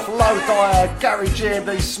Arloff, Low Dyer, Gary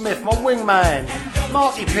GMD Smith, my wingman,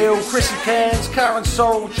 Marky Peel, Chrissy Cairns, Karen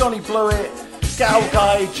Sorrell, Johnny Blewett, Gal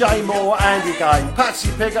Gay, Jay Moore, Andy Gay, Patsy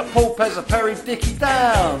Piggott, Paul Pezza Perry, Dickie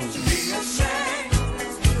Downs,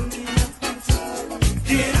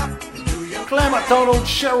 Claire MacDonald,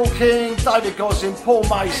 Cheryl King, David Gosling, Paul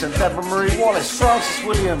Mason, Deborah Marie Wallace, Francis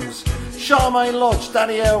Williams, Charmaine Lodge,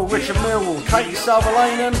 Danielle, Richard Millwall, Katie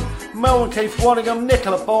Salvalainen, Melvin Keith Waddingham,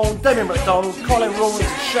 Nicola Bourne, Debbie McDonald, Colin Rawlins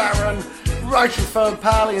and Sharon, Rachel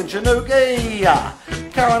Fern-Pally and Januki,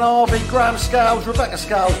 Karen Harvey, Graham Scales, Rebecca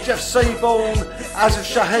Scales, Jeff Seaborn, Azif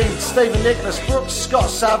Shahid, Stephen Nicholas Brooks, Scott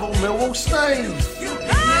Saville, Millwall Steve.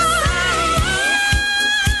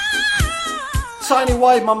 Tony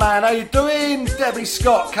Wade, my man, how you doing? Debbie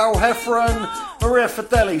Scott, Carol Heffron, Maria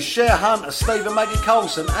Fideli, Cher Hunter, Stephen Maggie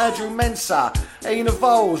Colson, Andrew Mensah, Ina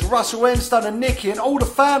Voles, Russell Enstone and Nikki and all the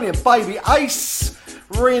family and baby Ace,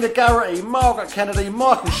 Rena Garrity, Margaret Kennedy,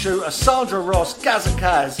 Michael Shooter, Sandra Ross,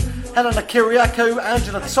 Gazakaz, Helena Kiriakou,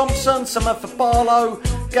 Angela Thompson, Samantha Barlow,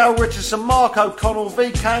 Gail Richardson, Mark O'Connell,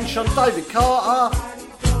 V. Canshon, David Carter.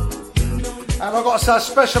 And I've got to say a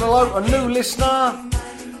special hello to a new listener,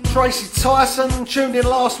 Tracy Tyson, tuned in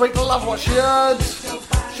last week, love what she heard.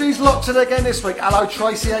 She's locked in again this week. Hello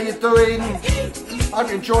Tracy, how you doing? Hope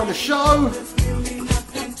you're enjoying the show.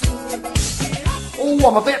 Oh,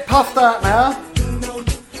 I'm a bit puffed out now.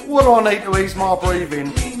 What do I need to ease my breathing?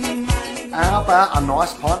 How about a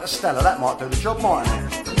nice pint of Stella? That might do the job,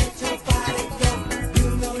 mightn't it?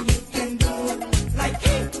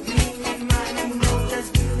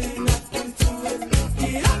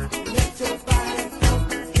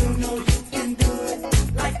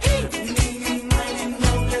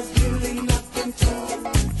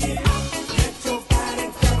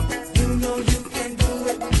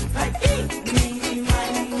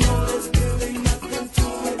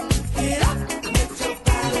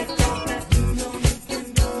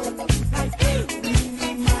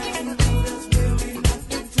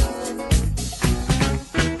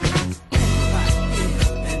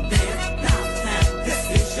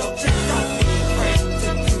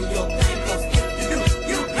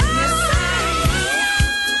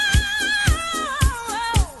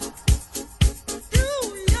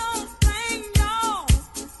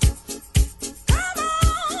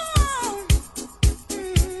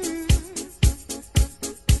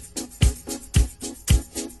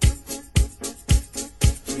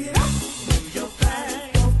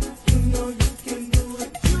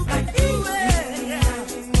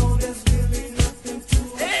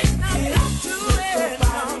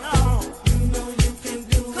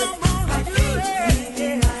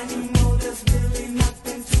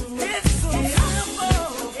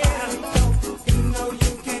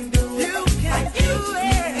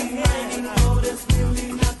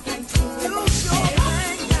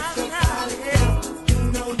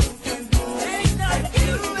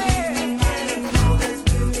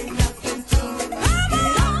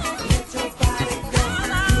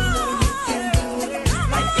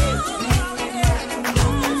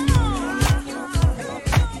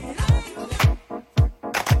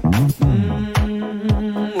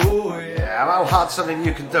 Yeah, Al Hudson and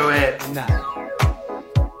You Can Do It.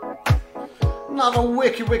 Another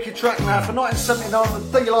wicked, wicked track now for 1979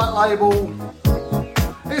 on the D-Light label.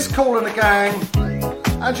 It's Kool and the Gang.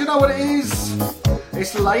 And you know what it is?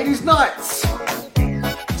 It's Ladies' Nights.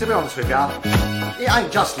 To be honest with you, it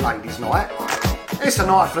ain't just Ladies' Night. It's a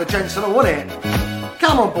night for the gents and all, isn't it?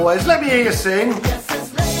 Come on, boys, let me hear you sing. Yes,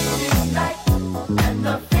 it's ladies' night, and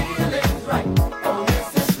the feeling's right. Oh,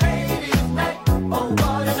 yes, it's ladies' night. Oh,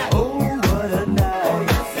 what a night. Oh, what a night. Oh,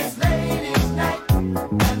 yes, it's ladies' night,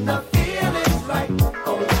 and the feeling's right.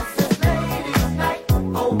 Oh, yes, it's ladies' night.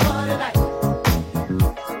 Oh, what a night.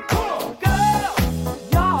 Oh, girl,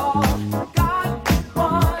 y'all got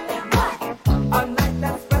one. A night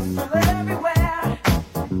that's special everywhere.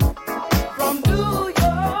 From New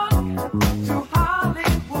York to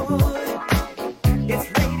Hollywood. It's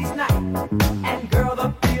ladies' night, and girl, the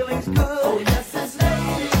feeling's good. Oh, yes, it's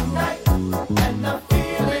ladies' night, and the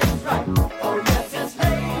feeling's right. Oh, yes, it's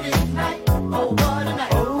ladies' night. Oh, what a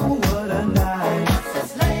night. Oh, what a night. Oh, yes,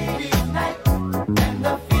 it's ladies' night, and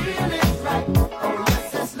the feeling's right. Oh,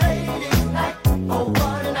 yes, it's ladies' night. Oh,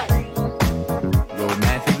 what a night.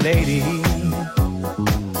 Romantic lady,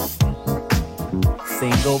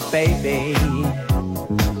 single baby,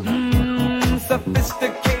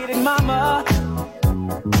 sophisticated mama.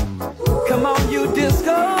 Come on, you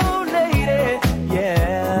disco lady,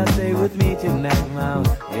 yeah, stay with me tonight,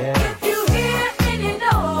 mama. Yeah. If you hear any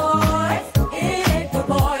noise, it's the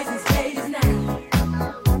boys and ladies night.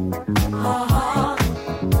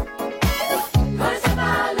 Gonna step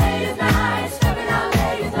out ladies night, stepping out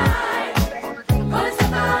ladies night. Gonna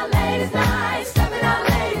step out ladies night, stepping out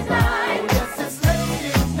ladies night. Oh, yes, it's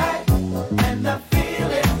ladies night, and the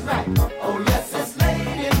feeling's right. Oh, yes, it's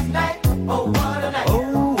ladies night. Oh, what a night.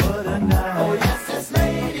 Oh, what a night. Oh, yes, it's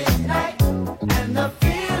ladies night, and the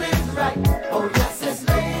feeling's right. Oh, yes, it's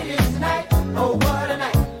ladies night. Oh, what a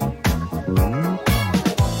night.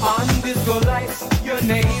 On disco lights, your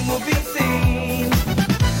name will be seen.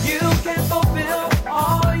 You can fulfill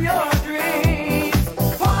all your dreams.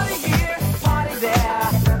 Party here, party there,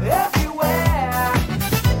 everywhere.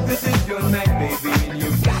 This is your night, baby, and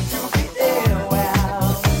you've got to be there.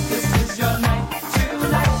 Well, This is your night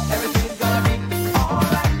tonight. Everything's gonna be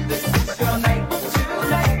alright. This is your night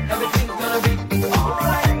tonight. Everything's gonna be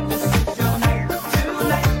alright. This is your night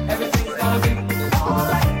tonight. Everything's gonna be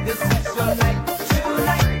alright. This is your night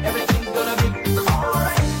tonight. Everything's gonna be alright.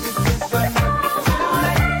 This is your night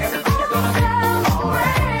tonight. Everything's gonna be alright.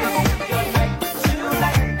 This is your night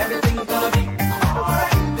tonight. Everything's gonna be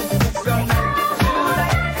alright. This is your night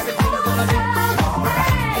tonight. Everything's gonna be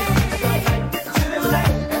alright. This is your night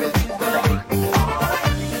tonight. Everything's gonna be alright.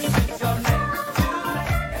 This is your night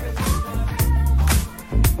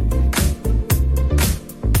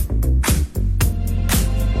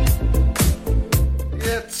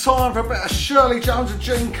Yeah, time for a bit of Shirley Jones and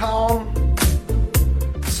Gene Carn.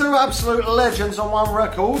 Two absolute legends on one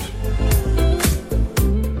record.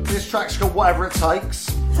 This track's called Whatever It Takes.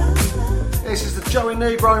 This is the Joey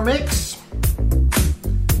Negro mix.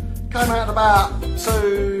 Came out about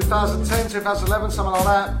 2010, 2011, something like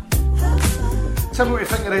that. Tell me what you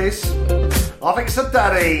think it is. I think it's a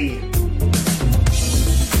daddy.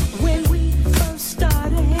 When we first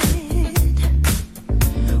started,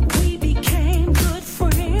 we became good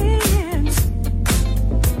friends.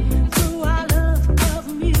 Through our love of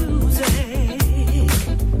music,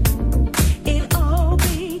 it all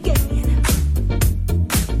began.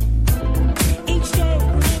 Each day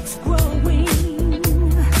it's growing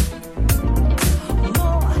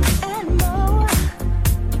more and more.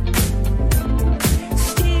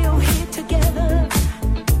 Still here together.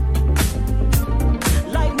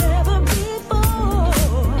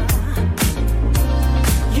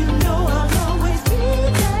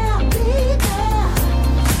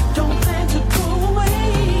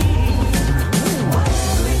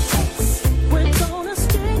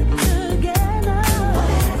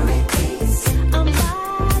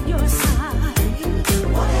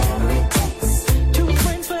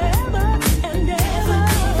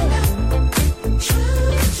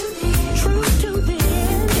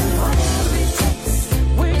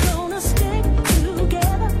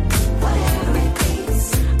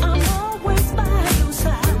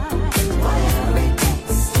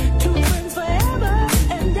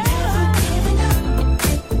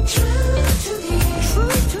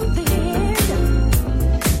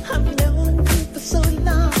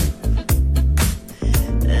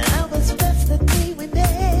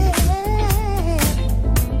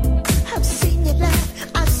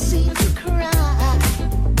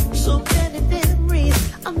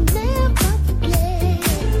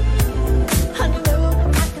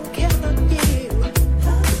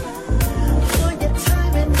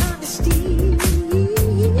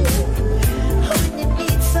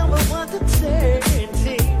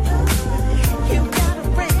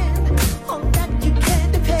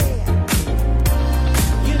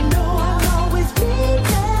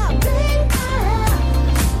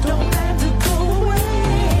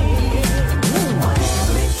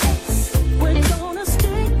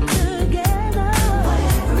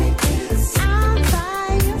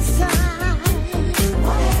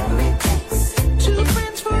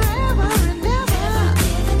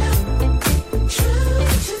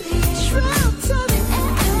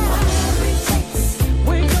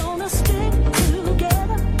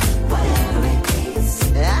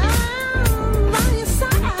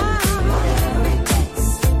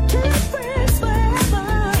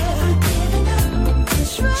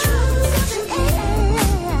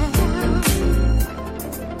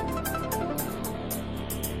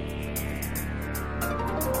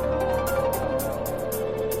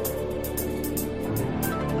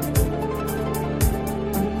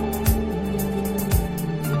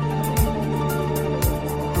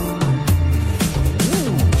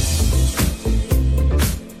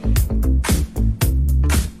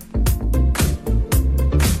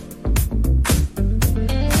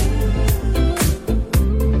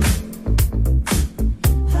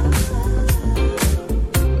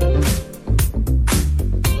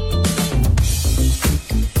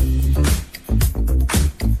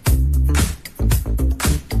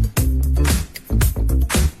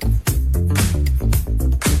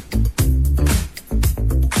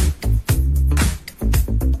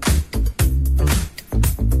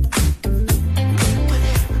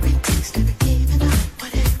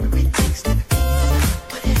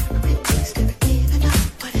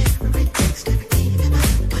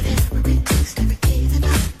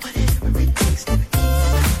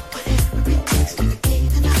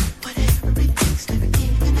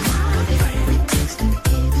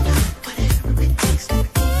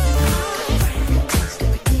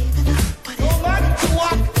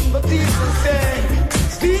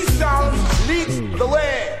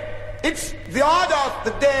 It's the order of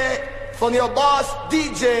the day from your boss,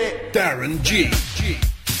 DJ Darren G.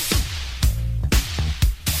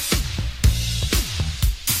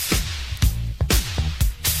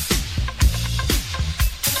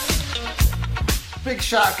 Big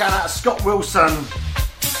shout going out to Scott Wilson.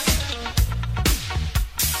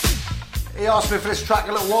 He asked me for this track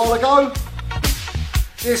a little while ago.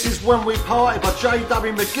 This is When We Party by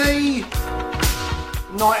J.W. McGee,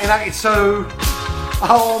 1982.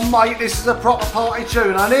 Oh mate, this is a proper party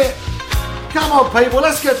tune, ain't it? Come on people,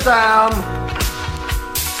 let's get down.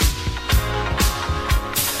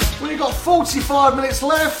 We've got 45 minutes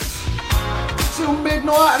left till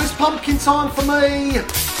midnight and it's pumpkin time for me.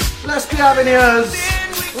 Let's be having yours.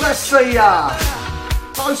 Let's see ya.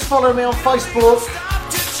 Those following me on Facebook,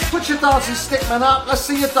 put your dancing stickman up. Let's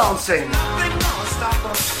see you dancing.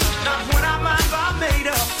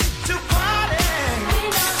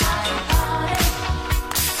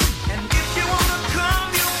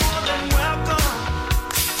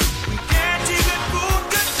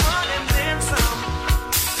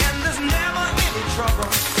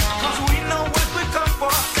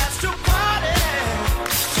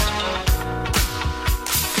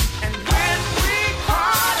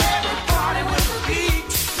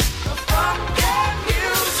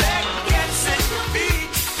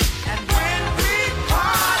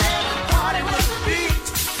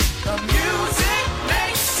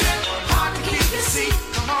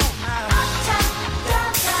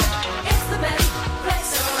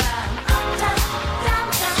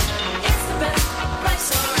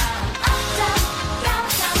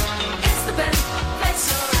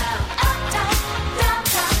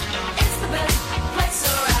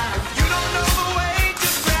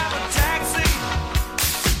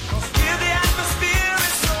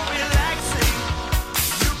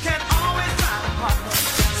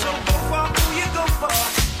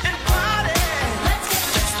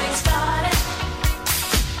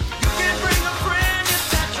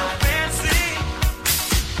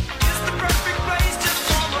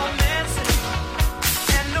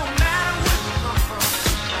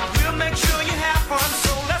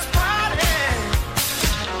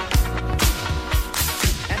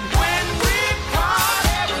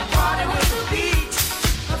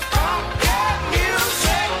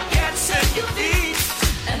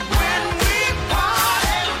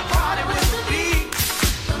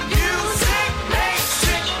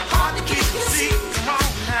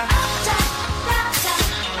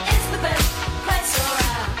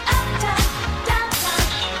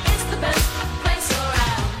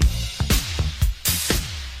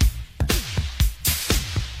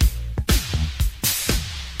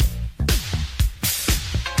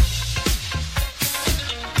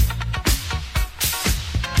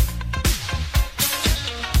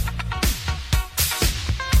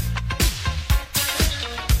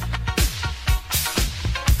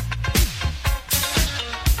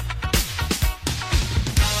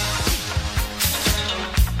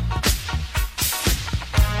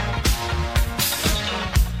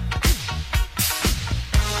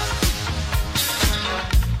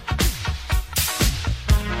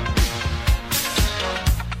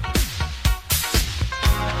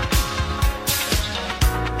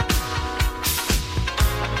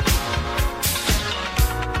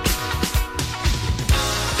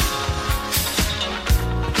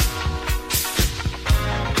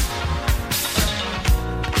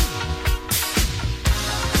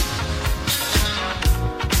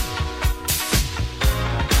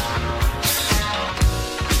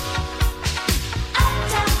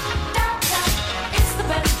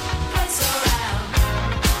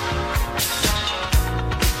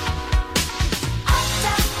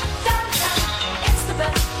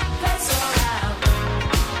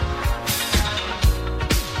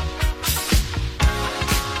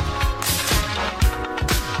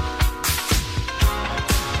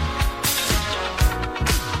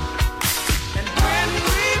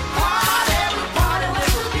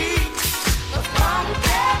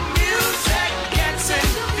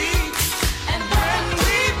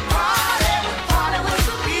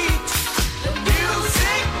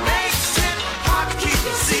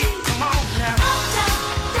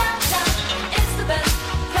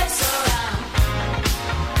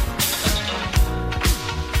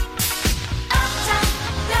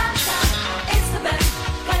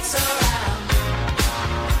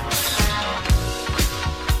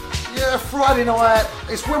 Friday night,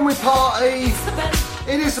 it's When We Party,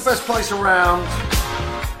 it is the best place around.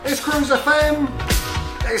 It's Cruise FM,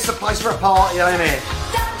 it's the place for a party, ain't it?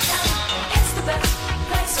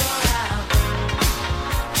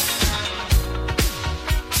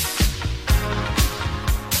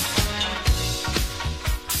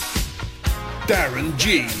 Darren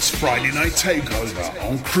G's Friday Night Takeover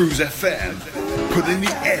on Cruise FM, putting the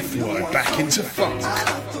F word back into funk.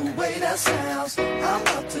 I like the way that sounds. I'm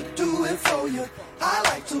about to do it for you. I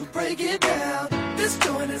like to break it down. This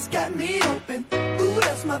joint has got me open. Ooh,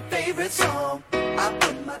 that's my favorite song. I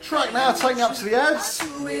put my track now, taking up to the ads. I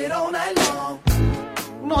do it all night long.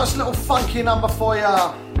 Nice little funky number for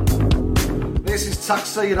ya. This is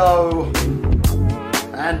Tuxedo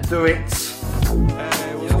and Do It.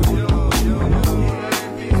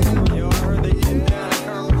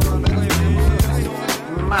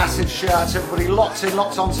 Massive shout to everybody locked in,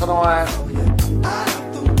 locked on tonight.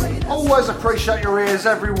 Always appreciate your ears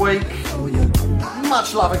every week.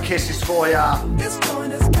 Much love and kisses for ya.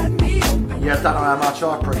 Yeah, don't know how much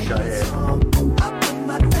I appreciate it.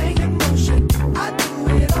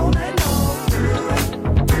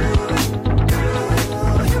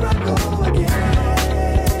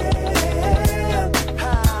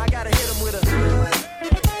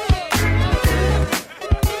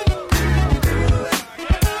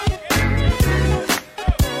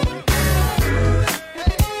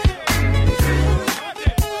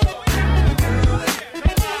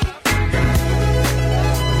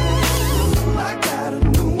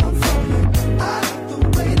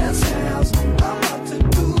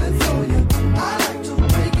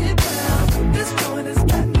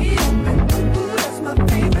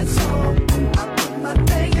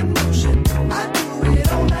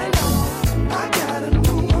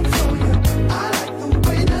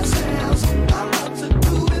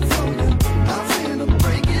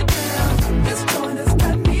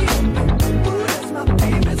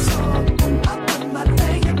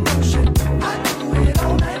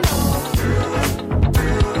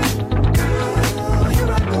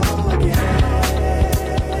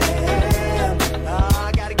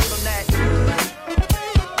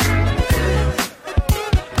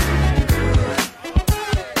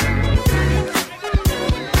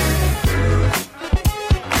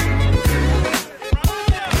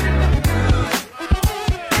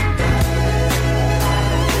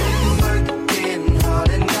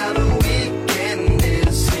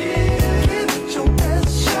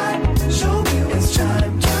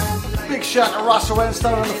 Russell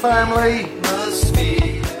Wenstone and the family.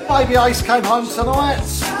 Baby Ace came home tonight.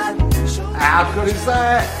 How good is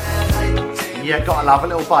that? Yeah, gotta love a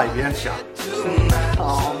little baby, ain't you?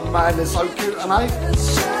 Oh man, they're so cute, aren't they?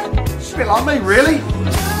 A bit like me, really,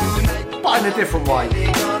 but in a different way.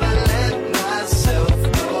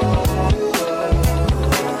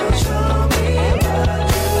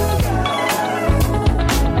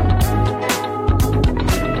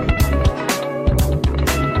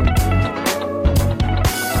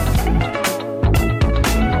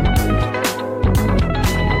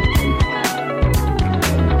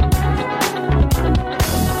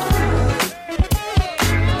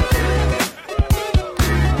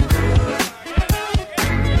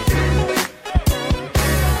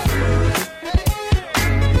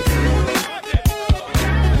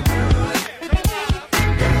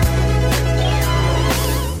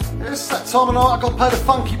 Time of night, I've got to pay the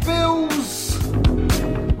funky bills.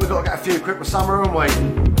 We've got to get a few quick with summer, haven't we?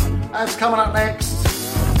 That's coming up next.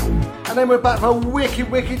 And then we're back for a wicked,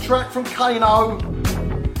 wicked track from Kano.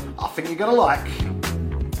 I think you're going to like.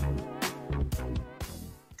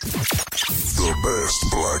 The best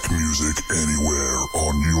black music anywhere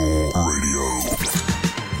on your radio.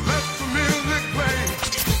 Let the music play.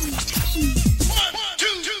 1, 2,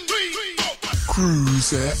 3, 4.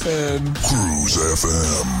 Cruise FM. Cruise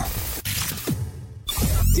FM.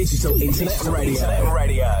 Digital Internet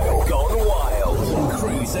Radio. Gone wild.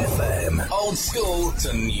 Cruise FM. Old school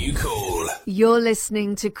to new cool. You're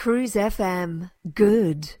listening to Cruise FM.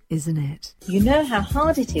 Good, isn't it? You know how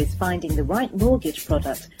hard it is finding the right mortgage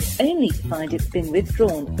product, only to find it's been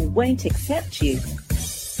withdrawn or won't accept you?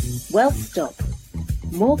 Well, stop.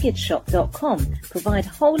 MortgageShop.com provide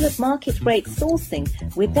whole of market rate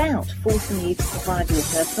sourcing without forcing you to provide your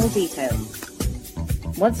personal details.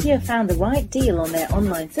 Once you have found the right deal on their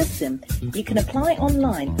online system, you can apply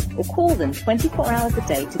online or call them 24 hours a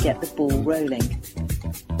day to get the ball rolling.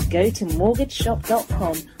 Go to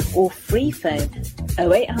mortgageshop.com or free phone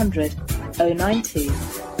 0800 092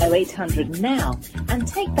 0800 now and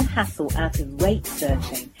take the hassle out of rate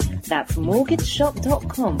searching. That's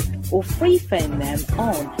mortgageshop.com or free phone them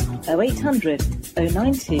on 0800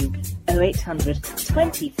 092 0800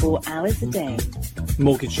 24 hours a day.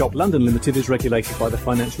 Mortgage Shop London Limited is regulated by the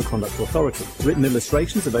Financial Conduct Authority. Written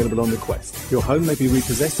illustrations available on request. Your home may be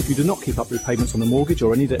repossessed if you do not keep up repayments on the mortgage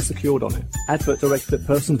or any debt secured on it. Advert directed at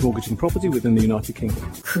persons mortgaging property within the United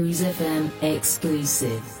Kingdom. Cruise FM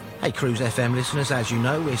exclusive. Hey Cruise FM listeners, as you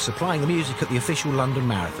know, we're supplying the music at the official London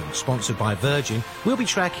Marathon, sponsored by Virgin. We'll be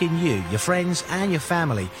tracking you, your friends and your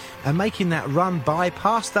family, and making that run by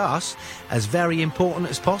past us as very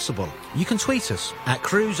important as possible. You can tweet us at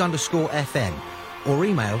cruise_FM or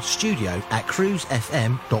email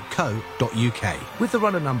studio@cruisefm.co.uk with the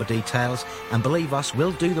runner number details, and believe us,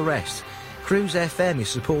 we'll do the rest. Cruise FM is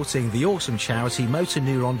supporting the awesome charity Motor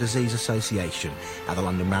Neuron Disease Association at the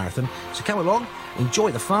London Marathon. So come along,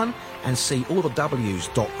 enjoy the fun, and see all the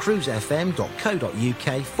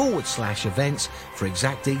www.cruisefm.co.uk/events for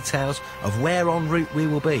exact details of where en route we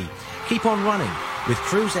will be. Keep on running with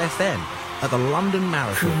Cruise FM at the London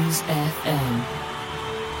Marathon. Cruise FM.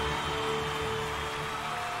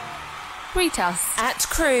 Tweet us at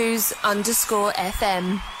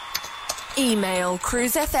cruise_FM. Email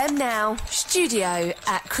Cruise FM now,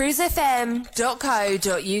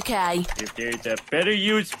 studio@cruisefm.co.uk. If there's a better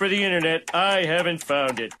use for the internet, I haven't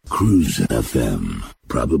found it. Cruise FM,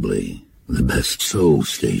 probably the best soul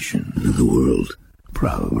station in the world.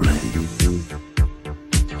 Probably.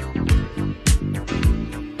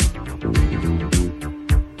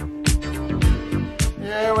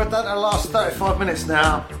 Yeah, we're down to the last 35 minutes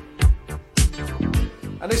now.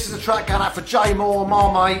 And this is a track going out for Jay Moore,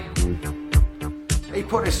 my mate. He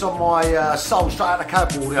put this on my Soul Straight Out of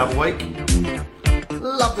Cab wall the other week.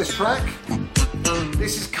 Love this track.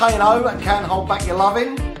 This is Kano and Can't Hold Back Your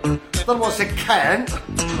Lovin'. I don't know what I said can. I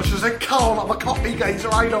should have said can't, like my Cockney geezer,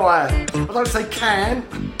 ain't I? I don't say can.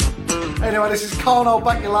 Anyway, this is Can't Hold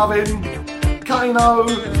Back Your Lovin'. Kano,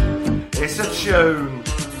 it's a tune.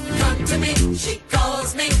 Come to me, she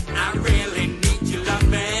calls me, I really need your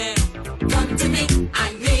loving. Come to me,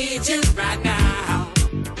 I need you right now.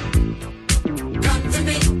 Come to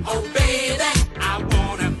me, oh baby, I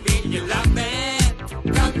wanna feel your loving.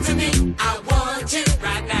 Come to me, I want you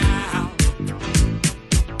right now.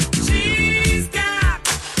 She's got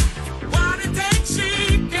what it takes,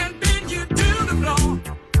 she can bend you to the floor.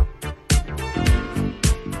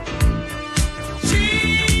 She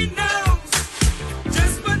knows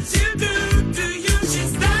just what you do to you.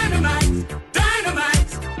 She's dynamite,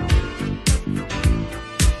 dynamite.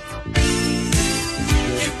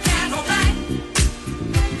 You can't hold back.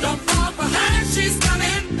 Don't fall for her, she's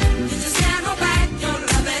coming. You just can't hold back your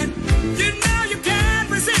loving. You know you can't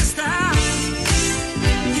resist her.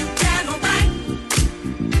 You can't hold back.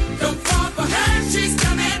 Don't fall for her, she's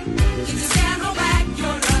coming. You just can't hold back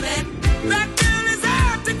your loving. That girl is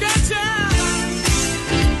out to get you.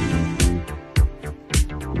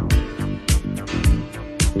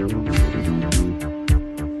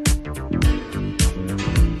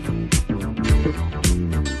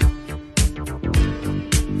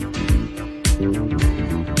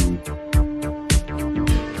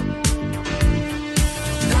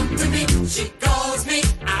 Come to me, she calls me,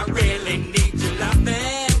 I really need your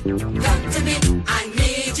loving. Come to me, I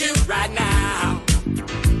need you right now.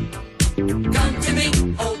 Come to me,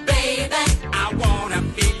 oh baby, I wanna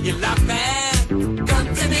feel your loving. Come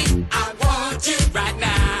to me, I want you right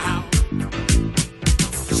now.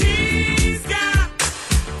 She's got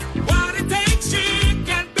what it takes, she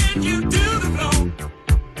can bend you to the floor.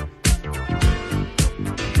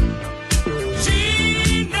 She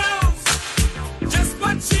knows just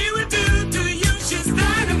what she would do to you. She's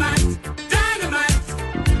dynamite, dynamite.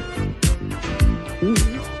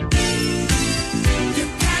 You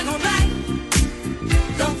can't hold back.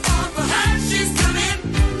 Don't fall for her, she's coming.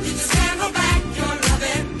 You just can't hold back your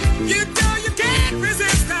loving. You know you can't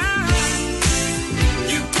resist her.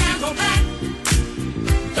 You can't hold back.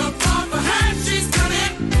 Don't fall for her, she's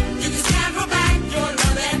coming. You just can't hold back your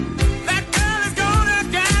loving. That girl is gonna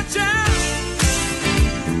get you.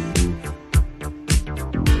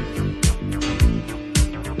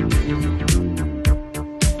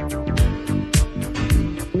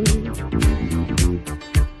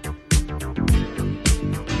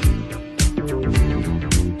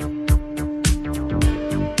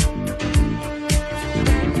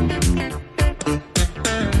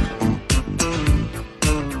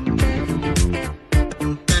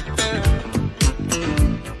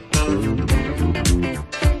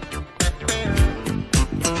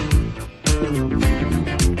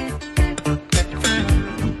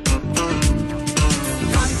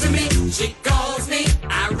 Come to me, she calls me,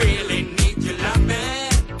 I really need your loving.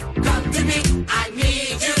 Come to me, I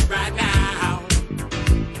need you right now.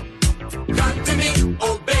 Come to me,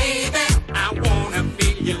 oh baby, I wanna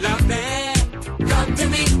feel your loving. Come to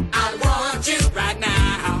me, I want you right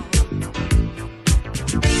now.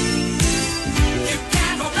 You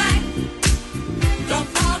can't hold back. Don't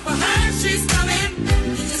fall for her, she's coming.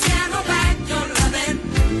 You just can't hold back your loving.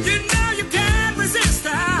 You know you can't resist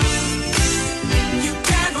her.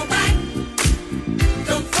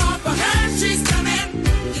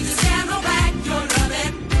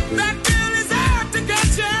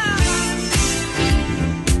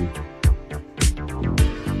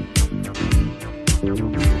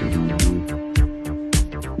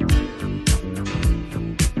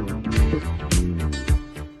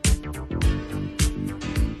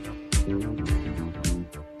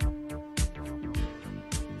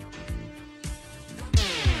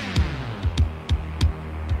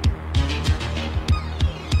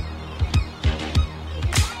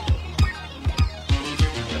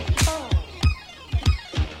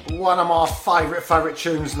 one of my favourite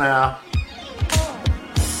tunes now.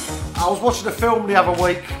 I was watching a film the other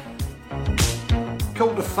week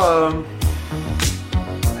called The Firm.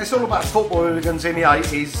 It's all about football hooligans in the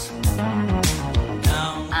 80s.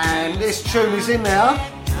 And this tune is in there.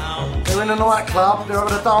 They're in a nightclub, they're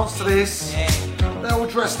having a dance to this. They're all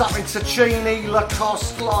dressed up in Tacchini,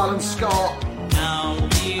 Lacoste, Lyle and Scott.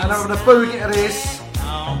 And they're having a boogie to this.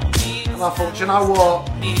 And I thought, you know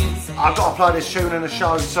what? I've got to play this tune in the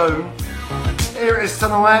show soon. Here it is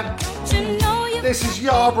tonight. This is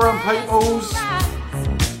Yarborough and Peoples.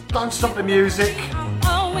 Don't Stop the Music.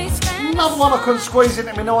 Another one I couldn't squeeze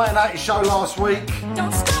into my 1980 show last week.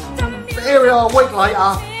 But here we are a week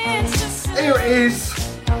later. Here it is.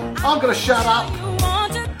 I'm going to shut up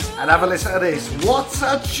and have a listen to this. What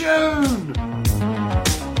a tune!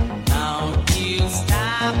 Don't you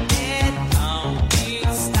stop it. Don't you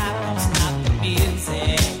stop the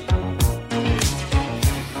music.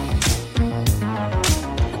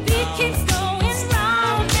 The beat keeps going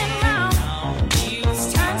round and round.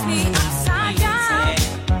 Turns me upside down.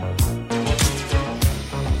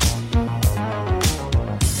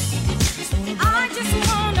 I just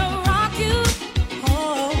wanna rock you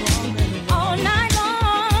all night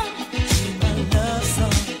long.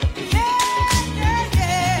 Yeah,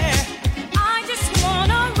 I just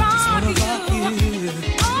wanna rock you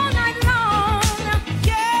all night long.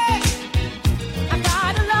 Yeah, I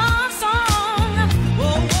got a love song.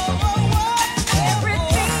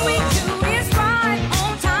 Everything we do is right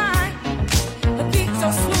on time. The beat so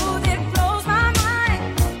smooth it blows my mind.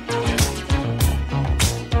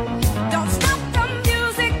 Don't stop the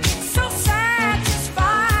music, it's so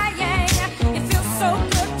satisfying. It feels so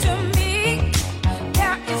good to me.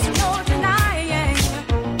 There is no denying.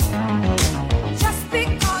 Just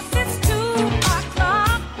because it's 2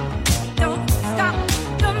 o'clock, don't stop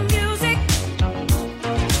the music.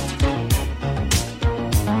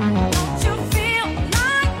 Don't you feel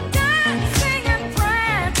like dancing and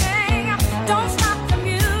prancing? Don't stop the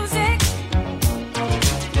music.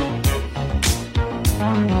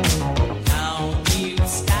 Don't you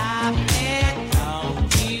stop it.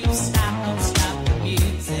 Don't you stop the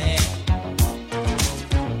music.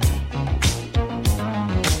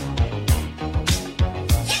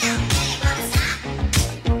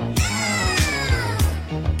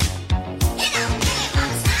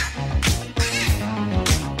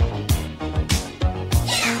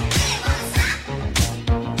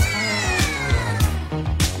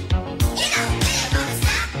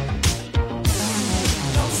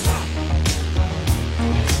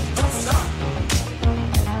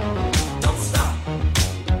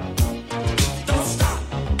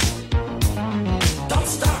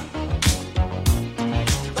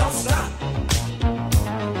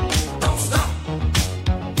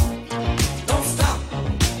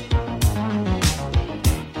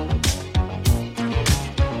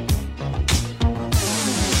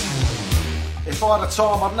 If I had a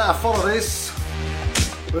time, I'd now follow this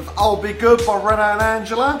with I'll Be Good by Renee and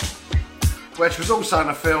Angela, which was also in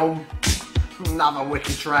a film. Another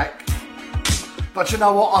wicked track. But you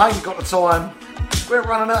know what? I ain't got the time. We're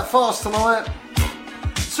running out fast tonight.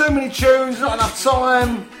 Too many tunes, not enough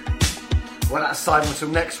time. Well, that's saving until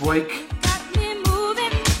next week.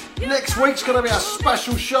 Next week's going to be a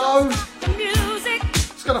special show.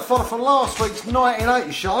 It's going to follow from last week's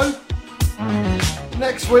 1980 show.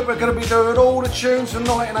 Next week we're going to be doing all the tunes from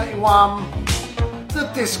 1981. The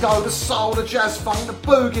disco, the soul, the jazz funk, the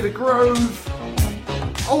boogie, the groove.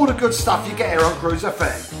 All the good stuff you get here on Cruise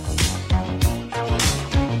FM.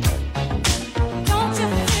 Don't you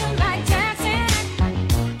feel like dancing?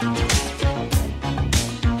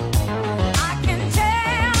 I can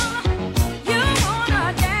tell you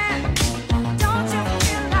wanna dance. Don't you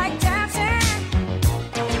feel like dancing?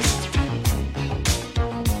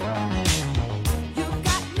 You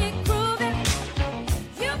got me grooving.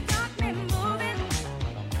 You got me moving.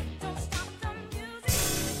 Don't stop the music.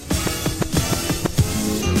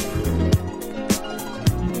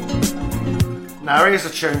 Now here's a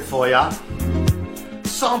tune for ya.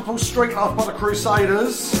 Sample Street Life by the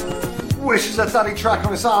Crusaders, which is a daddy track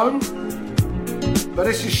on its own. But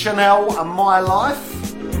this is Chanel and My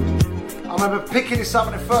Life. I remember picking this up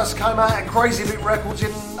when it first came out at Crazy Bit Records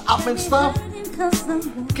in Upminster.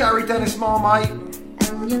 Gary Dennis, my mate,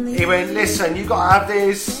 he went, listen, you gotta have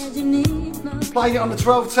this. Playing it on the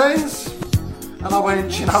 1210s. And I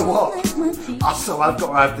went, you know what? I said, I've got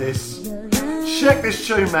to have this. Check this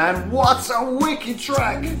tune, man. What a wicked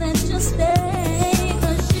track. Just stay,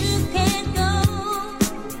 'cause you can't go,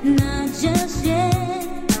 not just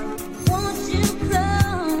yet. Want you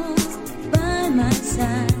close by my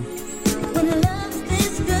side when love's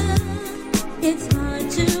this good.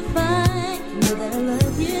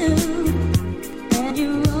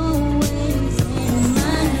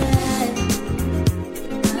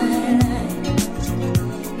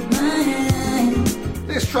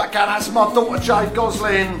 out to my daughter Jade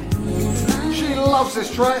Gosling. She loves this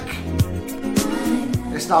track.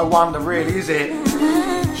 It's no wonder really, is it?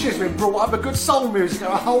 She's been brought up with good soul music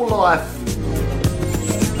her whole life.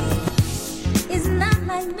 It's not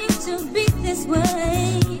like me to be this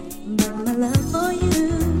way, but my love for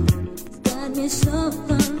you has got me so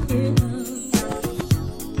confused.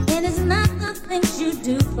 And it's not the things you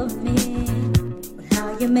do for me, but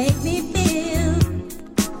how you make me feel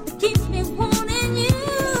that keeps me wanting you.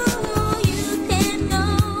 You can't go,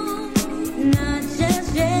 not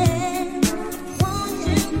just yet. Won't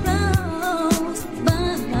you close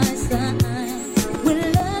by my side? When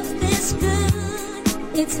love's this good,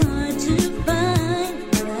 it's hard to find.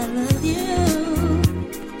 But I love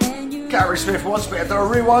you. Gary Smith wants me to do a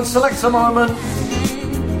rewind selector moment.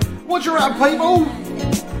 What do you reckon, people?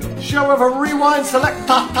 Shall we have a rewind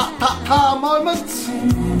selector moment?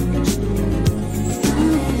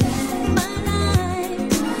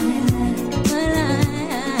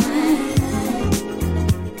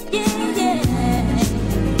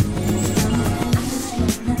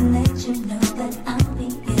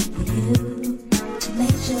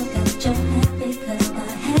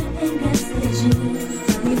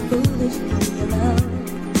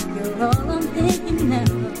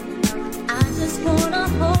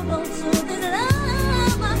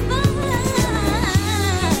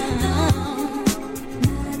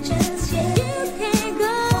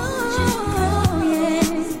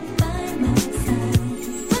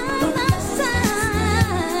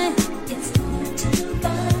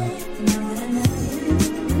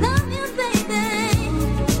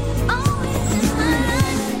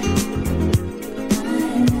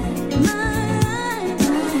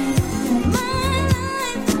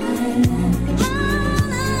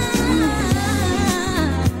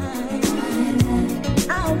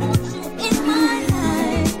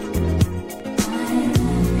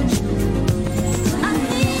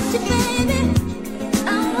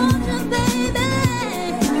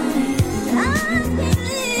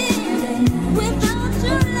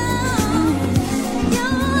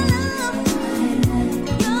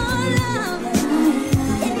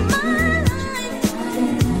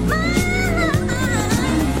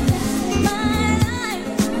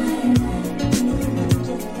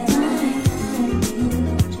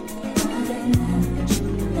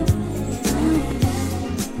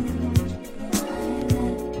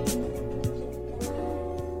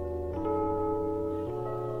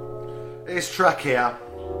 Track here.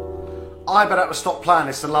 I've been able to stop playing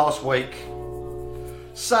this the last week.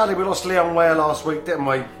 Sadly, we lost Leon Ware last week, didn't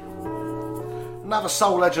we? Another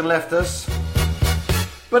soul legend left us.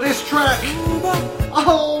 But this track,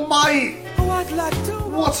 oh mate, what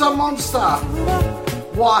a monster!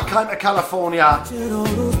 Why I came to California.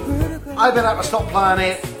 I've been able to stop playing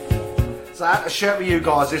it, so I had to share it with you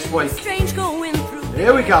guys this week.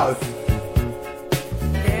 Here we go.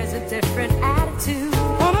 There's a different attitude.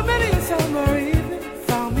 On a many a summer evening,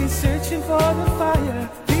 found me searching for the fire.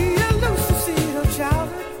 The elusive seed of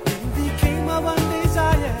childhood became my one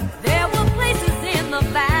desire. There were places in the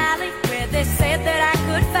valley where they said that I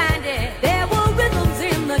could find it. There were rhythms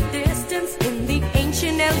in the distance in the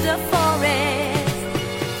ancient elder forest.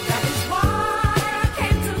 That is why I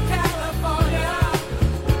came to California.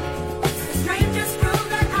 It's the strangest room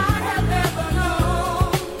that I have ever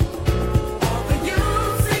known. All the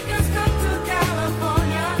youth seekers come to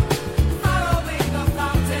California, following the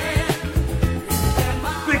fountain.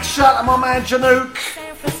 Big shout out to my man Janook.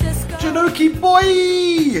 Janookie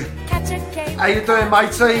boy! How you doing,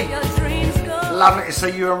 matey? Lovely to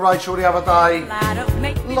see you and Rachel the other day.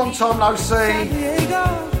 Long time no see.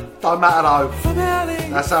 Don't matter though.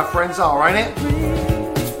 That's how friends are, ain't it?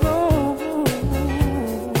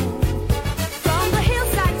 From the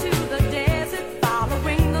hillside to the desert,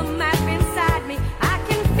 following the map inside me, I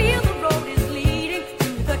can feel the road is leading to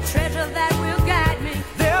the treasure that will guide me.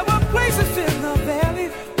 There were places in the valley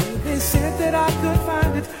where they said that I could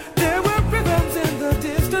find it. There were rhythms in the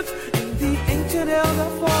distance in the ancient elder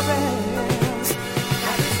forest.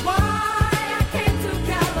 That is why I came to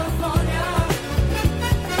California.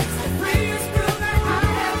 It's the freest room that I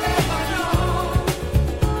have ever known.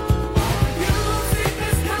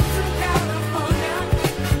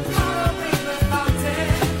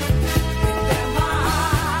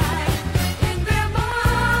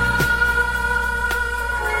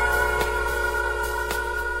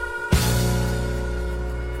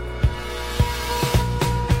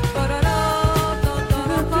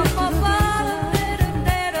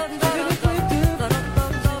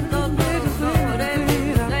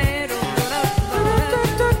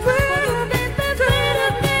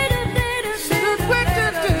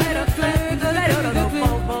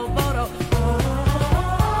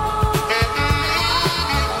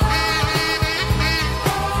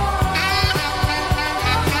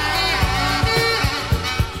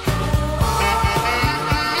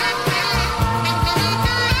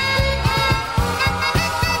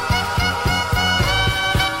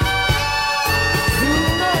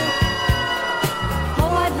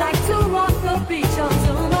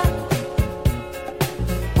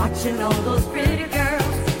 watching all those pretty girls.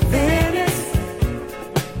 Venice,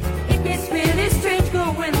 it gets really strange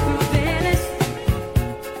going through Venice.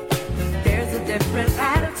 There's a different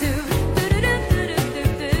attitude.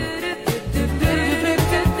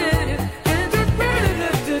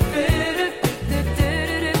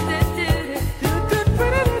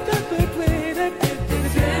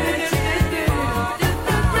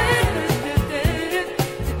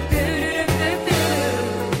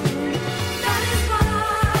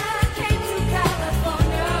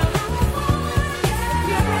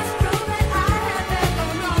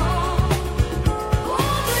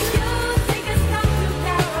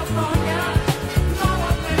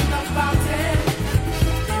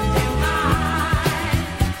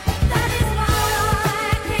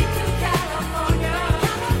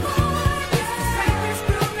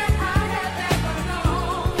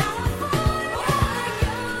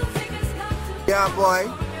 Yeah, boy,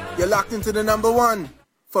 you're locked into the number one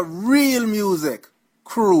for real music,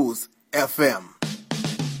 Cruise FM.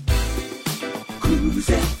 Cruise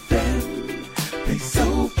FM, play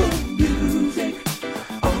soulful music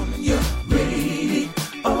on your radio.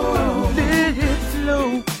 Let it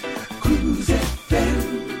flow. Cruise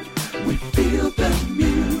FM, we feel the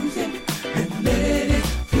music and let it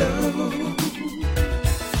flow.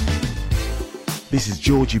 This is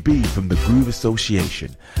Georgie B from the Groove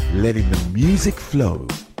Association, letting the music flow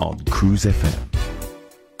on Cruise FM.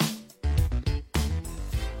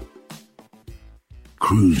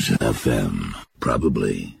 Cruise FM,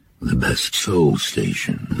 probably the best soul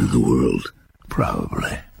station in the world.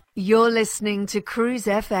 Probably. You're listening to Cruise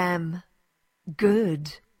FM.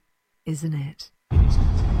 Good, isn't it? But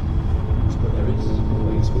there is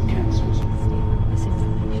always with cancers.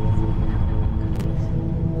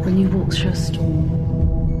 When you walk through a storm,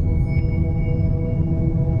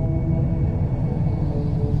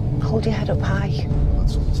 hold your head up high.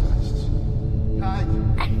 That's all tests. Hi.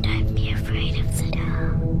 And don't be afraid of the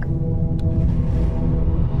dark.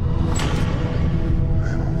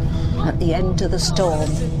 At the end of the storm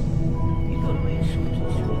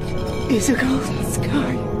is a golden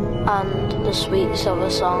sky. And the sweet silver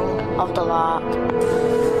song of the lark.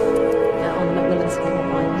 On Macmillan's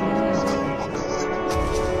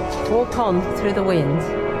walk on through the wind.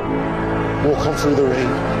 Walk on through the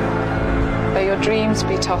rain. May your dreams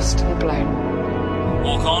be tossed and blown.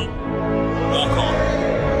 Walk on. Walk on.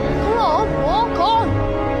 Come on, walk on.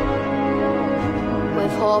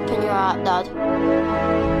 With hope in your heart, Dad.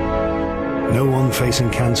 No one facing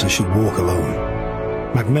cancer should walk alone.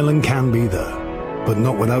 Macmillan can be there, but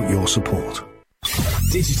not without your support.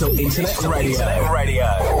 Digital Internet Radio.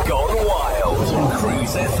 Gone wild. On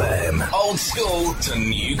Cruise FM. Old school to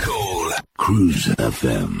new cool. Cruise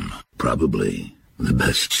FM, probably the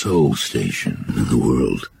best soul station in the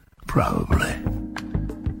world. Probably.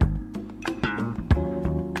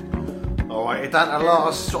 Alright, you're down to the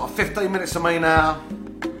last sort of 15 minutes of me now.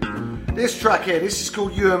 This track here, this is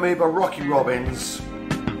called You and Me by Rocky Robbins.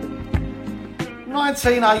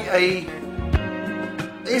 1980.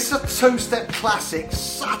 It's a two-step classic,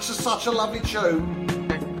 such a lovely tune.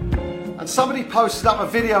 And somebody posted up a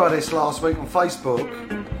video of this last week on Facebook.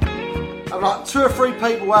 And like 2 or 3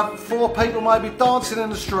 people, 4 people maybe dancing in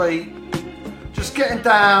the street, just getting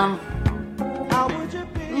down.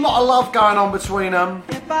 A lot of love going on between them.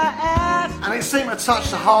 And it seemed to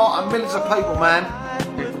touch the heart of millions of people, man.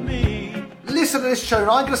 Listen to this tune,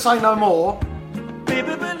 I ain't gonna say no more.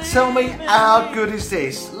 Tell me how good is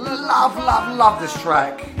this? Love this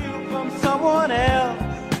track. From someone else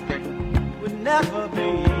would never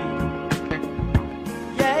be.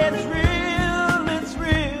 Yeah, it's real.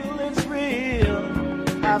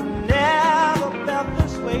 I've never felt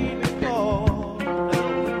this way before.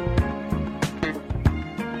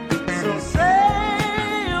 So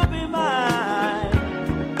say you'll be mine.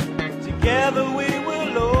 Together we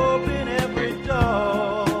will open every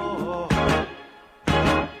door.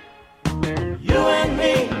 You and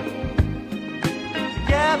me,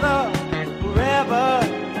 together forever.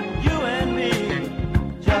 You and me,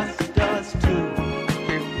 just us two.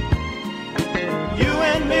 You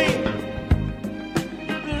and me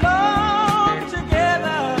belong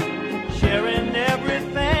together, sharing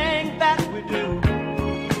everything that we do.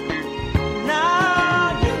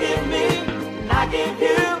 Now you give me, and I give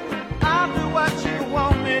you. I'll do what you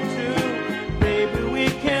want me to. Baby, we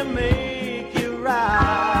can make it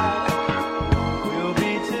right. We'll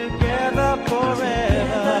be together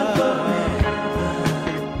forever.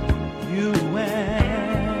 You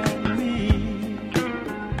and me.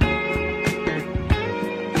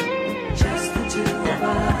 Just the two of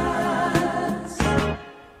us.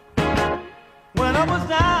 When I was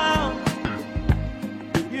down,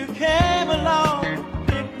 you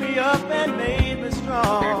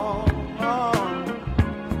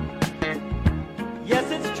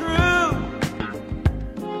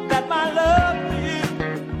my love for you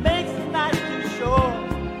makes the night too short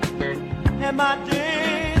and my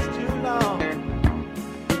days too long.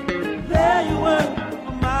 There you were,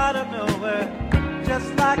 from out of nowhere,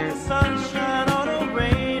 just like the sunshine on a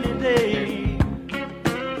rainy day.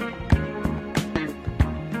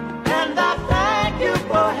 And I thank you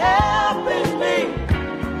for helping me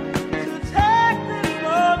to take this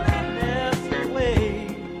loneliness away.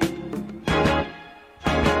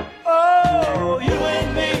 Oh, you and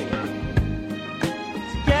me,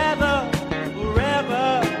 together forever.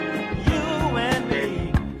 You and me,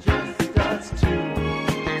 just us two.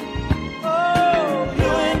 Oh,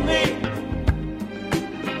 you and me,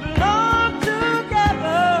 belong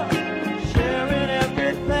together, sharing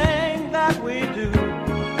everything that we do.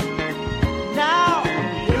 Now,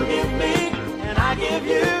 you give me, and I give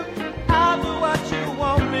you, I'll do what you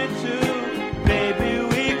want me to. Baby,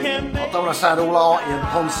 we can make. I don't want to sound all arty and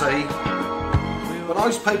poncy, but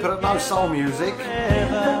those people that know soul music,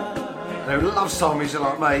 and who love soul music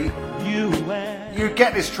like me, you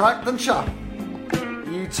get this track, don't you?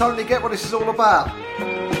 You totally get what this is all about.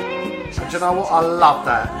 And do you know what? I love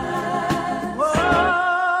that.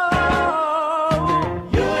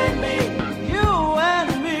 You and me,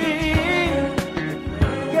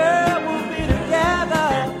 girl, we'll be together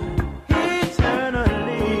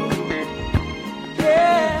eternally.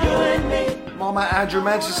 Yeah, you and me. My mate Andrew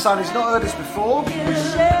Manson's son, he's not heard this before.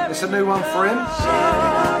 It's a new one for him.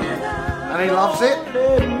 And he loves it.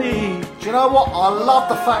 Do you know what? I love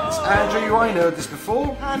the fact, Andrew, you ain't heard this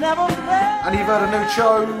before. And you've heard a new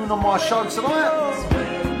tune on my show tonight.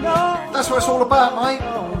 That's what it's all about, mate.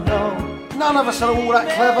 None of us are all that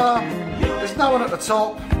clever. There's no one at the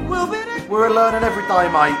top. We're learning every day,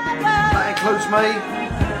 mate. That includes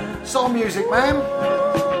me. Soul music, man.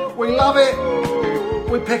 We love it.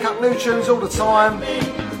 We pick up new tunes all the time.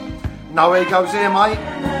 No egos here, mate.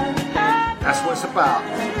 That's what it's about.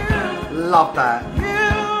 Love that.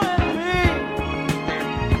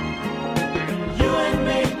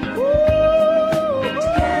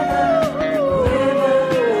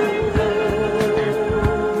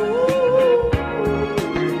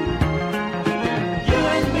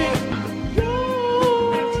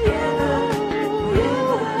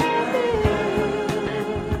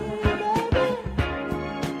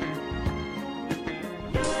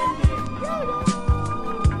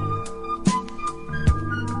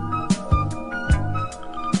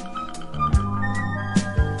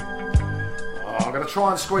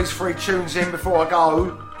 Try and squeeze 3 tunes in before I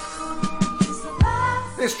go.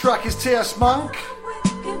 This track is T.S. Monk.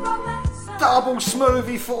 Double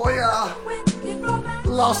smoothie for ya.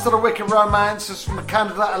 Last of the Wicked Romance is from the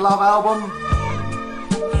Candidate of Love album.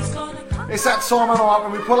 It's that time of night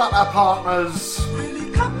when we pull up our partners.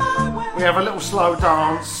 We have a little slow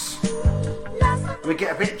dance. We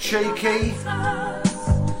get a bit cheeky.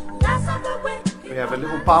 We have a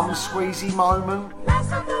little bum squeezy moment.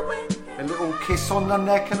 A little kiss on the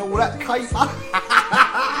neck and all that caper.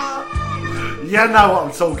 You know what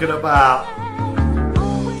I'm talking about.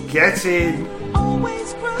 Get in.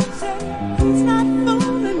 Always cruising, he's not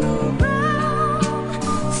fooling around.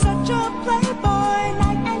 Such a playboy,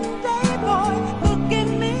 night and day boy,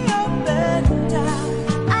 hooking me up and down.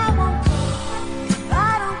 I won't care, I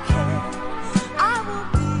don't care. I will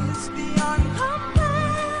be his beyond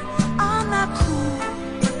compare. I'm not cool,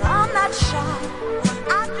 but I'm not shy.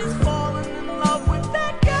 I'm just falling in love with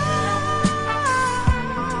that guy.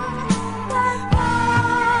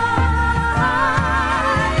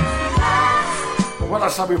 When I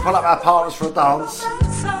say we pull up our partners for a dance,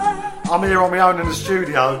 I'm here on my own in the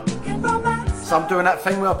studio. So I'm doing that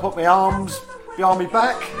thing where I put my arms behind my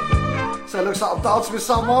back, so it looks like I'm dancing with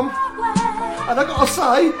someone. And I gotta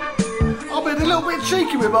say, I've been a little bit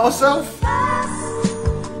cheeky with myself.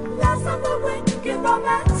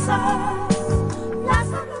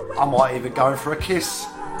 I might even go in for a kiss.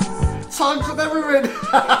 Times are never in.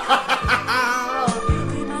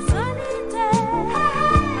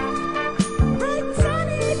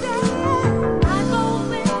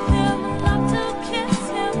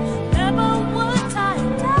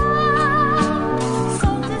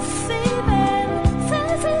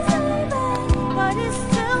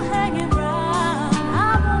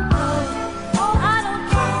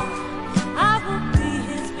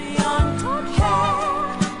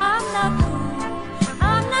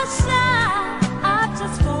 I'm not shy, I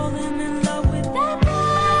just fall in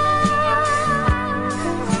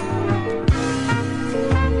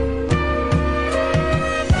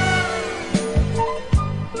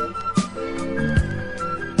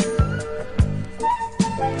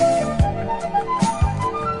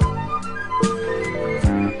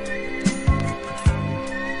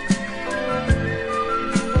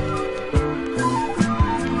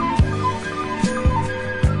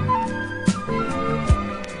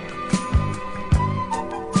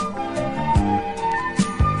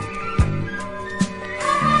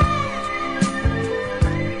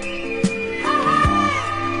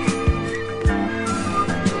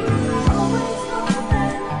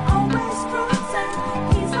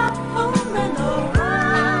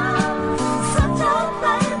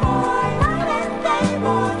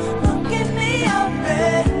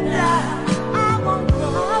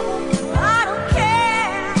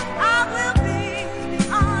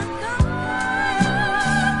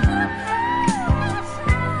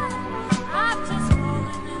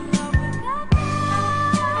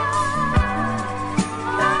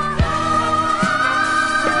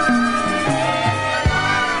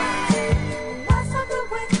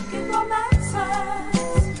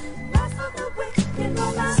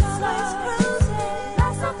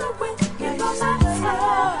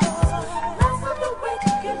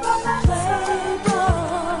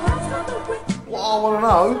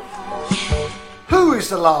know, who is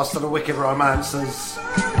the last of the wicked romancers?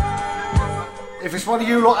 If it's one of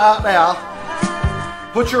you lot out there,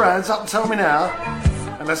 put your hands up and tell me now,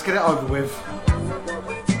 and let's get it over with.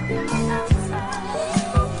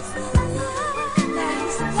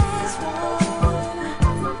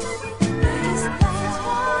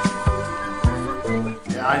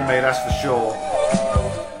 Yeah, ain't me, that's for sure.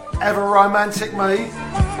 Ever romantic me?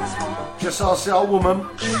 Just ask the old woman.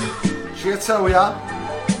 She'll tell ya.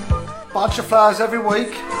 Bunch of flowers every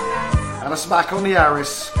week and a smack on the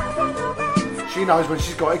Harris. She knows when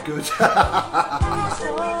she's got it good.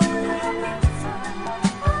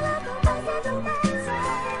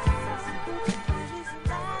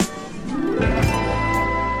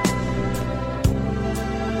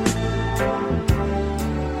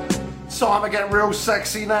 Time to get real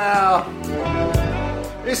sexy now.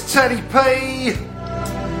 It's Teddy P.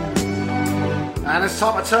 And it's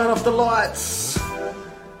time to turn off the lights.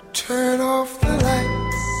 Turn off the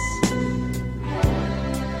lights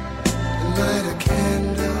and light a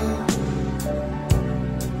candle.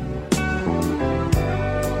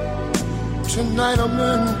 Tonight I'm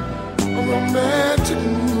in a romantic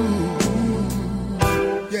mood.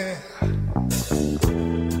 Yeah.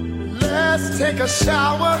 Let's take a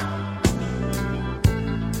shower.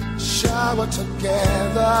 Shower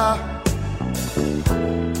together.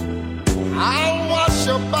 I'll wash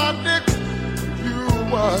your body, you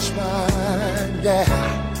wash mine, yeah.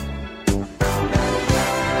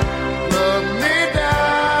 Rub me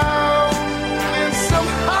down in some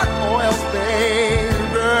hot oil,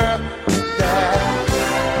 baby, yeah.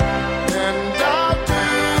 And I'll do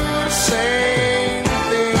the same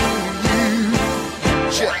thing to you.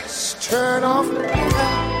 Just turn off the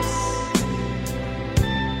lights.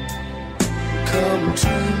 Come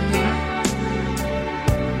to me.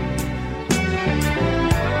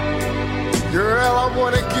 Girl, I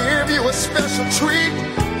wanna give you a special treat.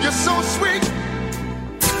 You're so sweet.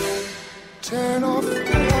 Turn off the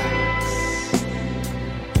lights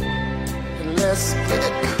and let's get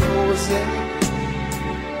cozy.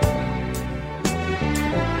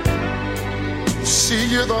 See,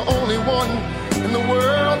 you're the only one in the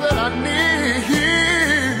world that I need.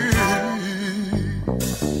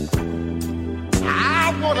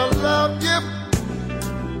 I wanna love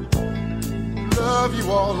you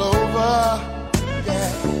all over,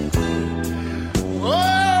 yeah.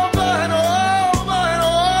 Over and over and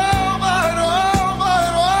over and over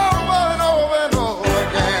and over and over and over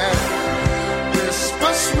again.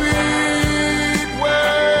 Whisper sweet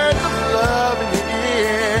words of love in your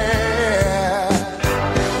ear.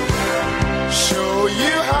 Show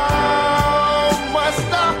you how much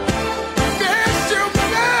I miss you,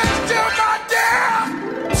 my dear.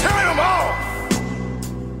 Turn them off.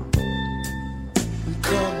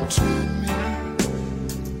 Come to me.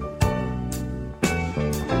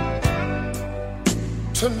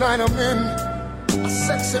 Tonight I'm in a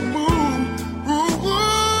sexy mood. Ooh,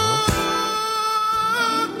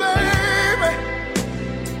 baby.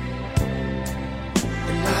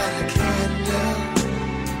 Light a candle.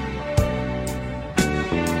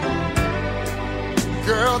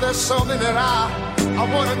 Girl, there's something that I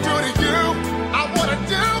want to do to you. I want to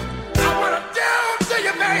do to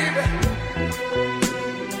you, baby.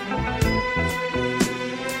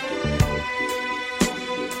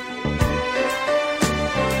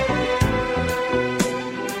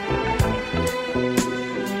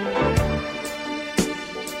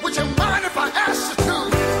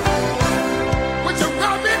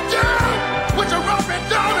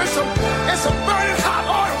 Some burning hot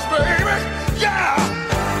oils, baby. Yeah.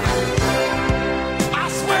 I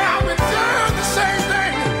swear I've been doing the same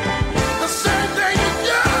thing you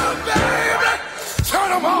do, baby. Turn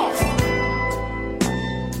them off.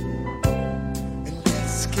 And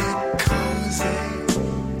let's get cozy.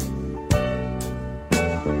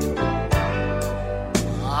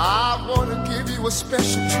 I want to give you a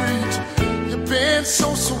special treat. You've been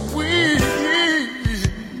so sweet.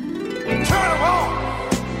 Turn them off.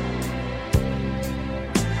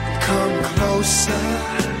 Come closer.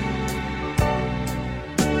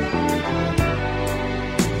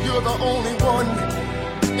 You're the only one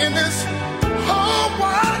in this whole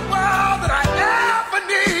wide world that I ever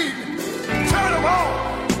need. Turn them on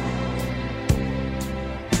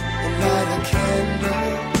and light a candle.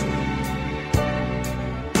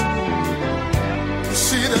 You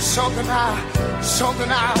see, there's something I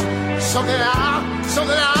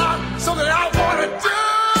want to do.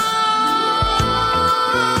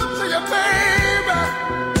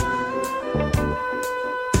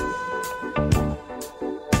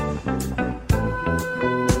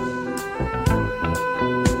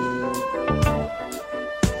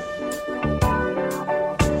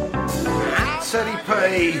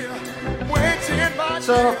 Hey!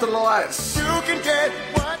 Turn off the lights.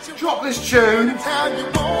 Drop this tune.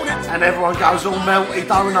 And everyone goes all melty,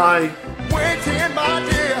 don't they?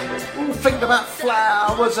 All think about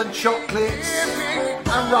flowers and chocolates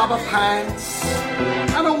and rubber pants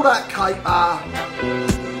and all that caper.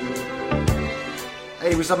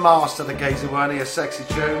 He was a master, the geezer, weren't he? Of sexy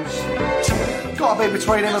tunes. Gotta be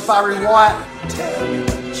between him and Barry White.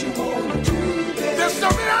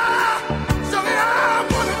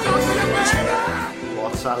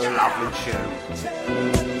 What a lovely tune.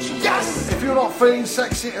 Yes! If you're not feeling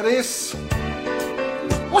sexy to this,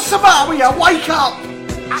 what's the matter with you? Wake up!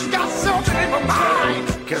 I got something in my mind.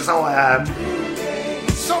 Because I am.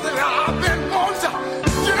 Something I've been wanting to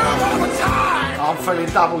do all the time. I'm feeling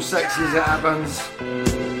double sexy as it happens.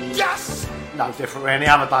 Yes! No different from any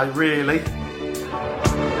other day, really.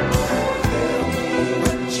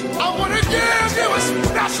 I want to give you a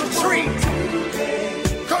special treat.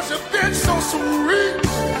 Cause you've been so sweet.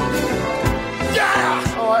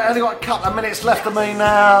 Yeah! Alright, only got a couple of minutes left of me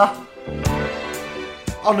now.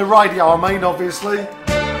 On the radio, I mean, obviously.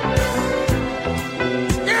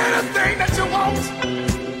 Anything that you want,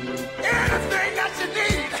 anything that you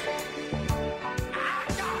need, I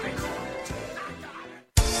got it.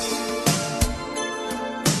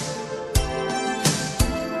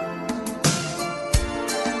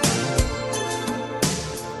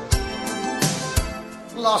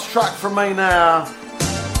 Last track from me now.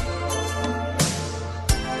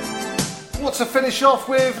 What to finish off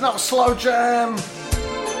with? Another slow jam.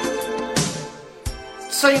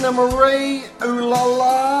 Tina Marie, Ooh La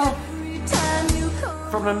La,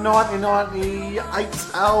 from the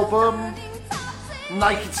 1998 album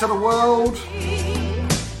Naked to the World.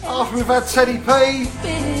 After we've had Teddy P,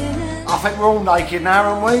 I think we're all naked now,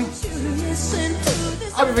 aren't we?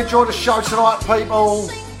 Hope you've enjoyed the show tonight, people.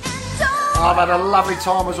 I've had a lovely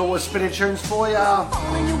time as always spinning tunes for you.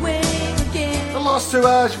 The last 2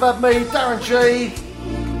 hours you've had me, Darren G,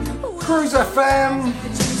 Cruise FM.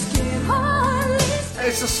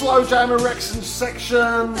 It's a slow jam erection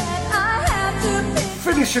section.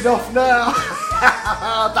 Finishing off now.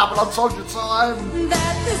 Double entendre time.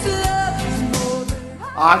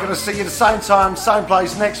 I'm going to see you the same time, same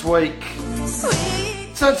place next week.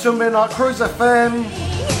 10 till midnight, Cruise FM.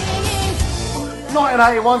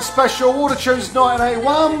 1981 special, all the tunes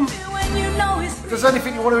 1981. If there's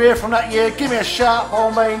anything you want to hear from that year, give me a shout, by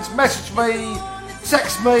all means. Message me,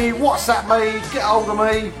 text me, WhatsApp me, get hold of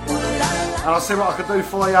me. And I'll see what I can do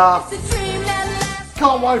for you.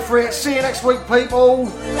 Can't wait for it. See you next week, people.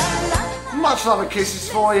 Much love and kisses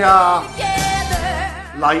for you.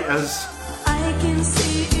 Laters. I can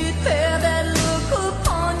see it there, that look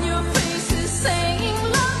upon your faces saying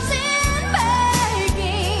love's in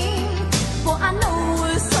begging. For I know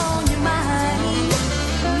what's on your mind.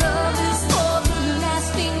 Love is for the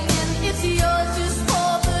lasting and it's yours just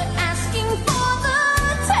for the asking, for the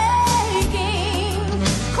taking.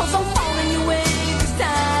 Cause I'm falling your way this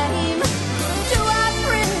time. Do I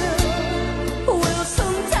thrill? Well,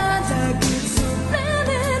 sometimes I get so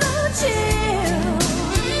little chill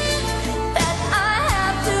that I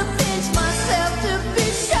have to pinch myself.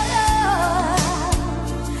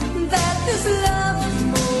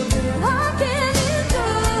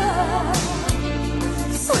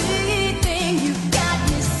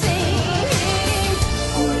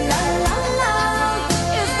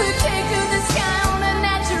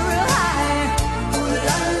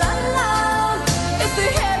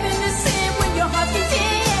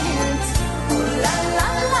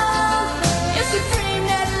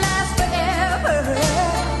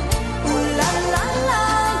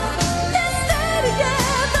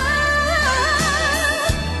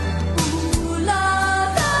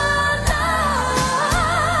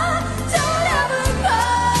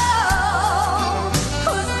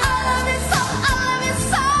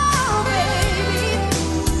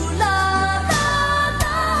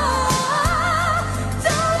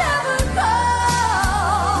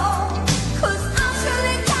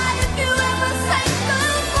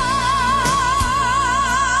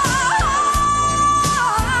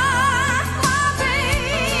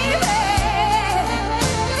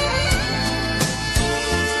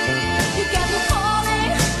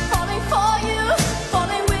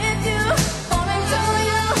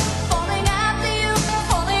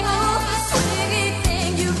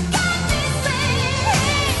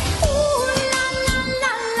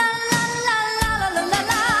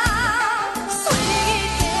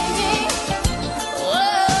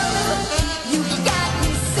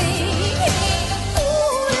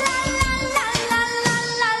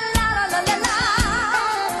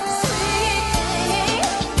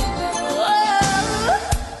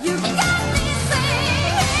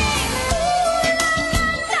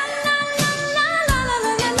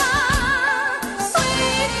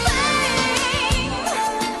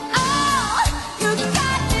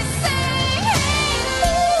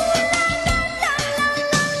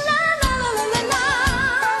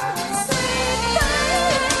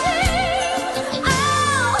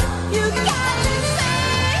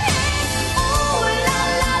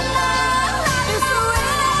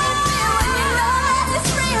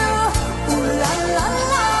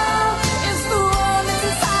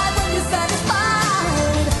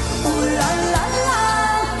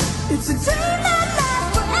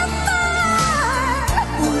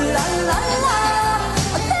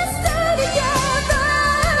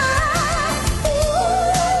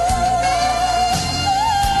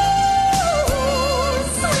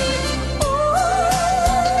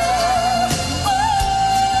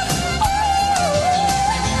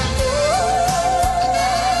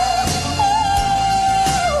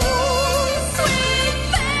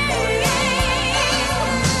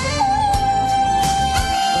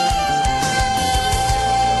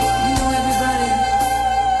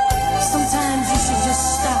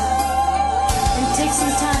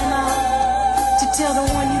 tell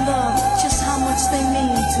the one you love just how much they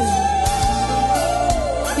mean to you.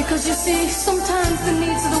 Because you see, sometimes the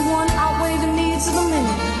needs of the one outweigh the needs of the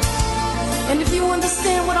many. And if you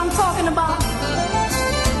understand what I'm talking about,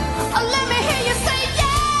 let me hear you say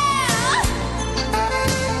yeah.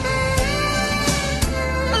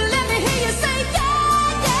 Let me hear you say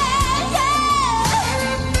yeah, yeah, yeah.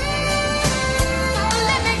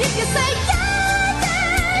 Let me hear you say yeah.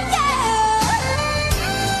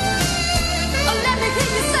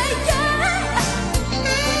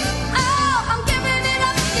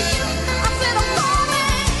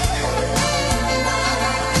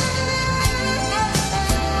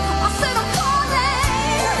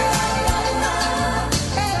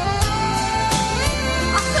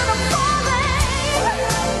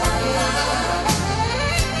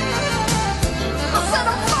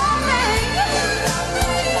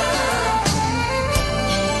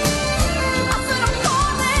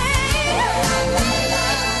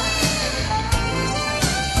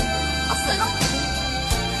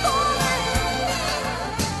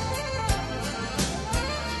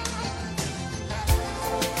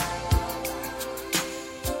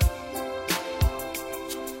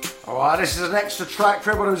 Alright, this is an extra track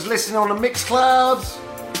for everyone who's listening on the Mixcloud,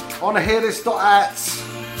 on the hearthis.at.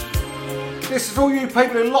 This is for all you people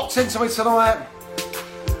who locked into me tonight.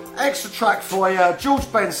 Extra track for you,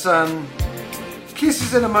 George Benson,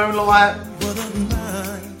 Kisses in the Moonlight.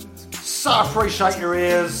 So appreciate your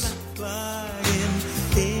ears.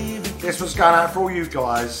 This was going out for all you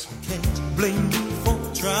guys. Blame you for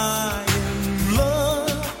trying, love.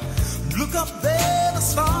 Look up there, the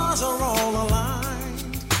stars are all aligned.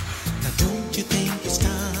 Now don't you think it's time?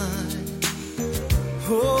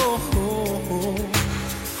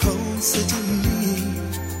 Closer to me.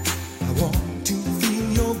 I want to feel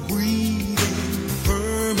your breathing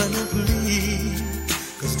permanently.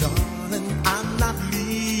 'Cause darling, I'm not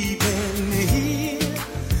leaving here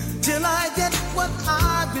till I get what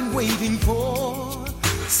I've been waiting for.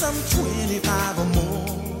 Some 25 or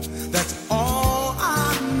more, that's all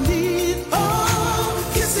I need. Oh,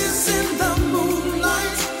 kisses in the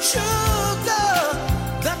moonlight, sugar,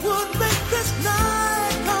 that would make this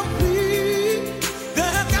night complete.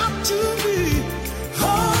 There have got to be,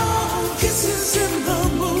 oh, kisses in the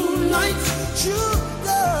moonlight,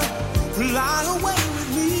 sugar, fly away with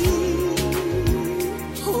me.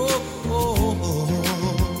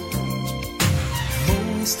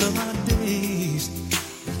 Most of my days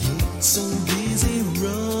so busy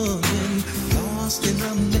running, lost in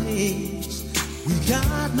a maze. We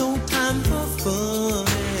got no time for fun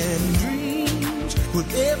and dreams. But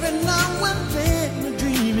every now and then a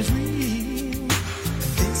dream is real.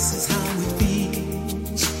 And this is how it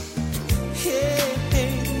feels.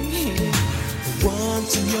 Hey, for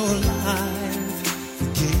once in your life,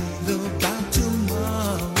 forget about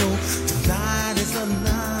tomorrow. Tonight is the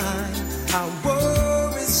night. Our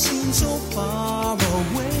worries seem so far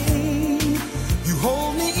away.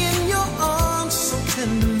 Hold me in your arms so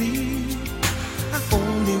tenderly. I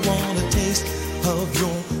only want a taste of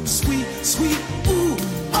your sweet, sweet ooh.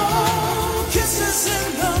 Oh, kisses in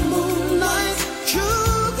the moonlight,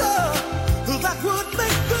 sugar, that would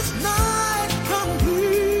make this night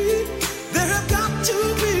complete. There have got to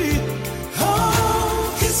be,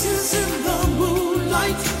 oh, kisses in the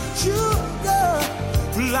moonlight, sugar,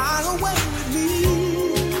 fly away with me.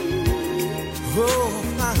 Oh,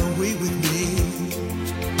 fly away with me.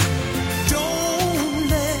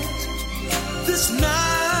 This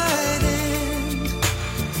night end.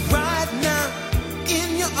 Right now, in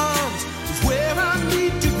your arms is where I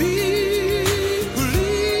need to be.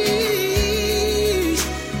 Please,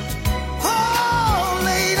 oh,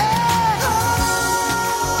 lady, oh,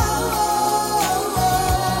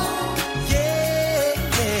 yeah.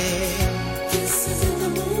 Kisses in the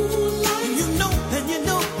moonlight, and you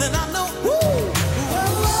know that I know. Woo.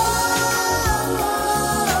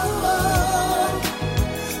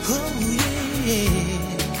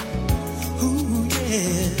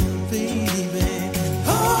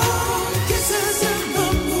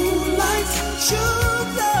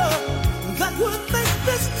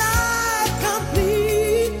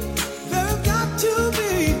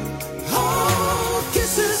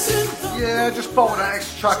 Yeah, just bolting that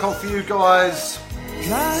extra track on for you guys.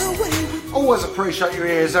 Always appreciate your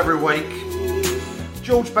ears every week.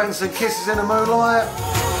 George Benson, Kisses in the Moonlight.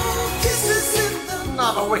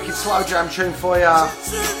 Another wicked slow jam tune for you.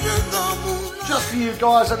 Just for you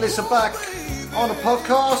guys that listen back on the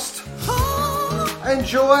podcast.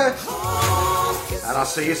 Enjoy. And I'll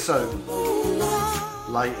see you soon.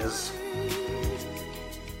 Laters.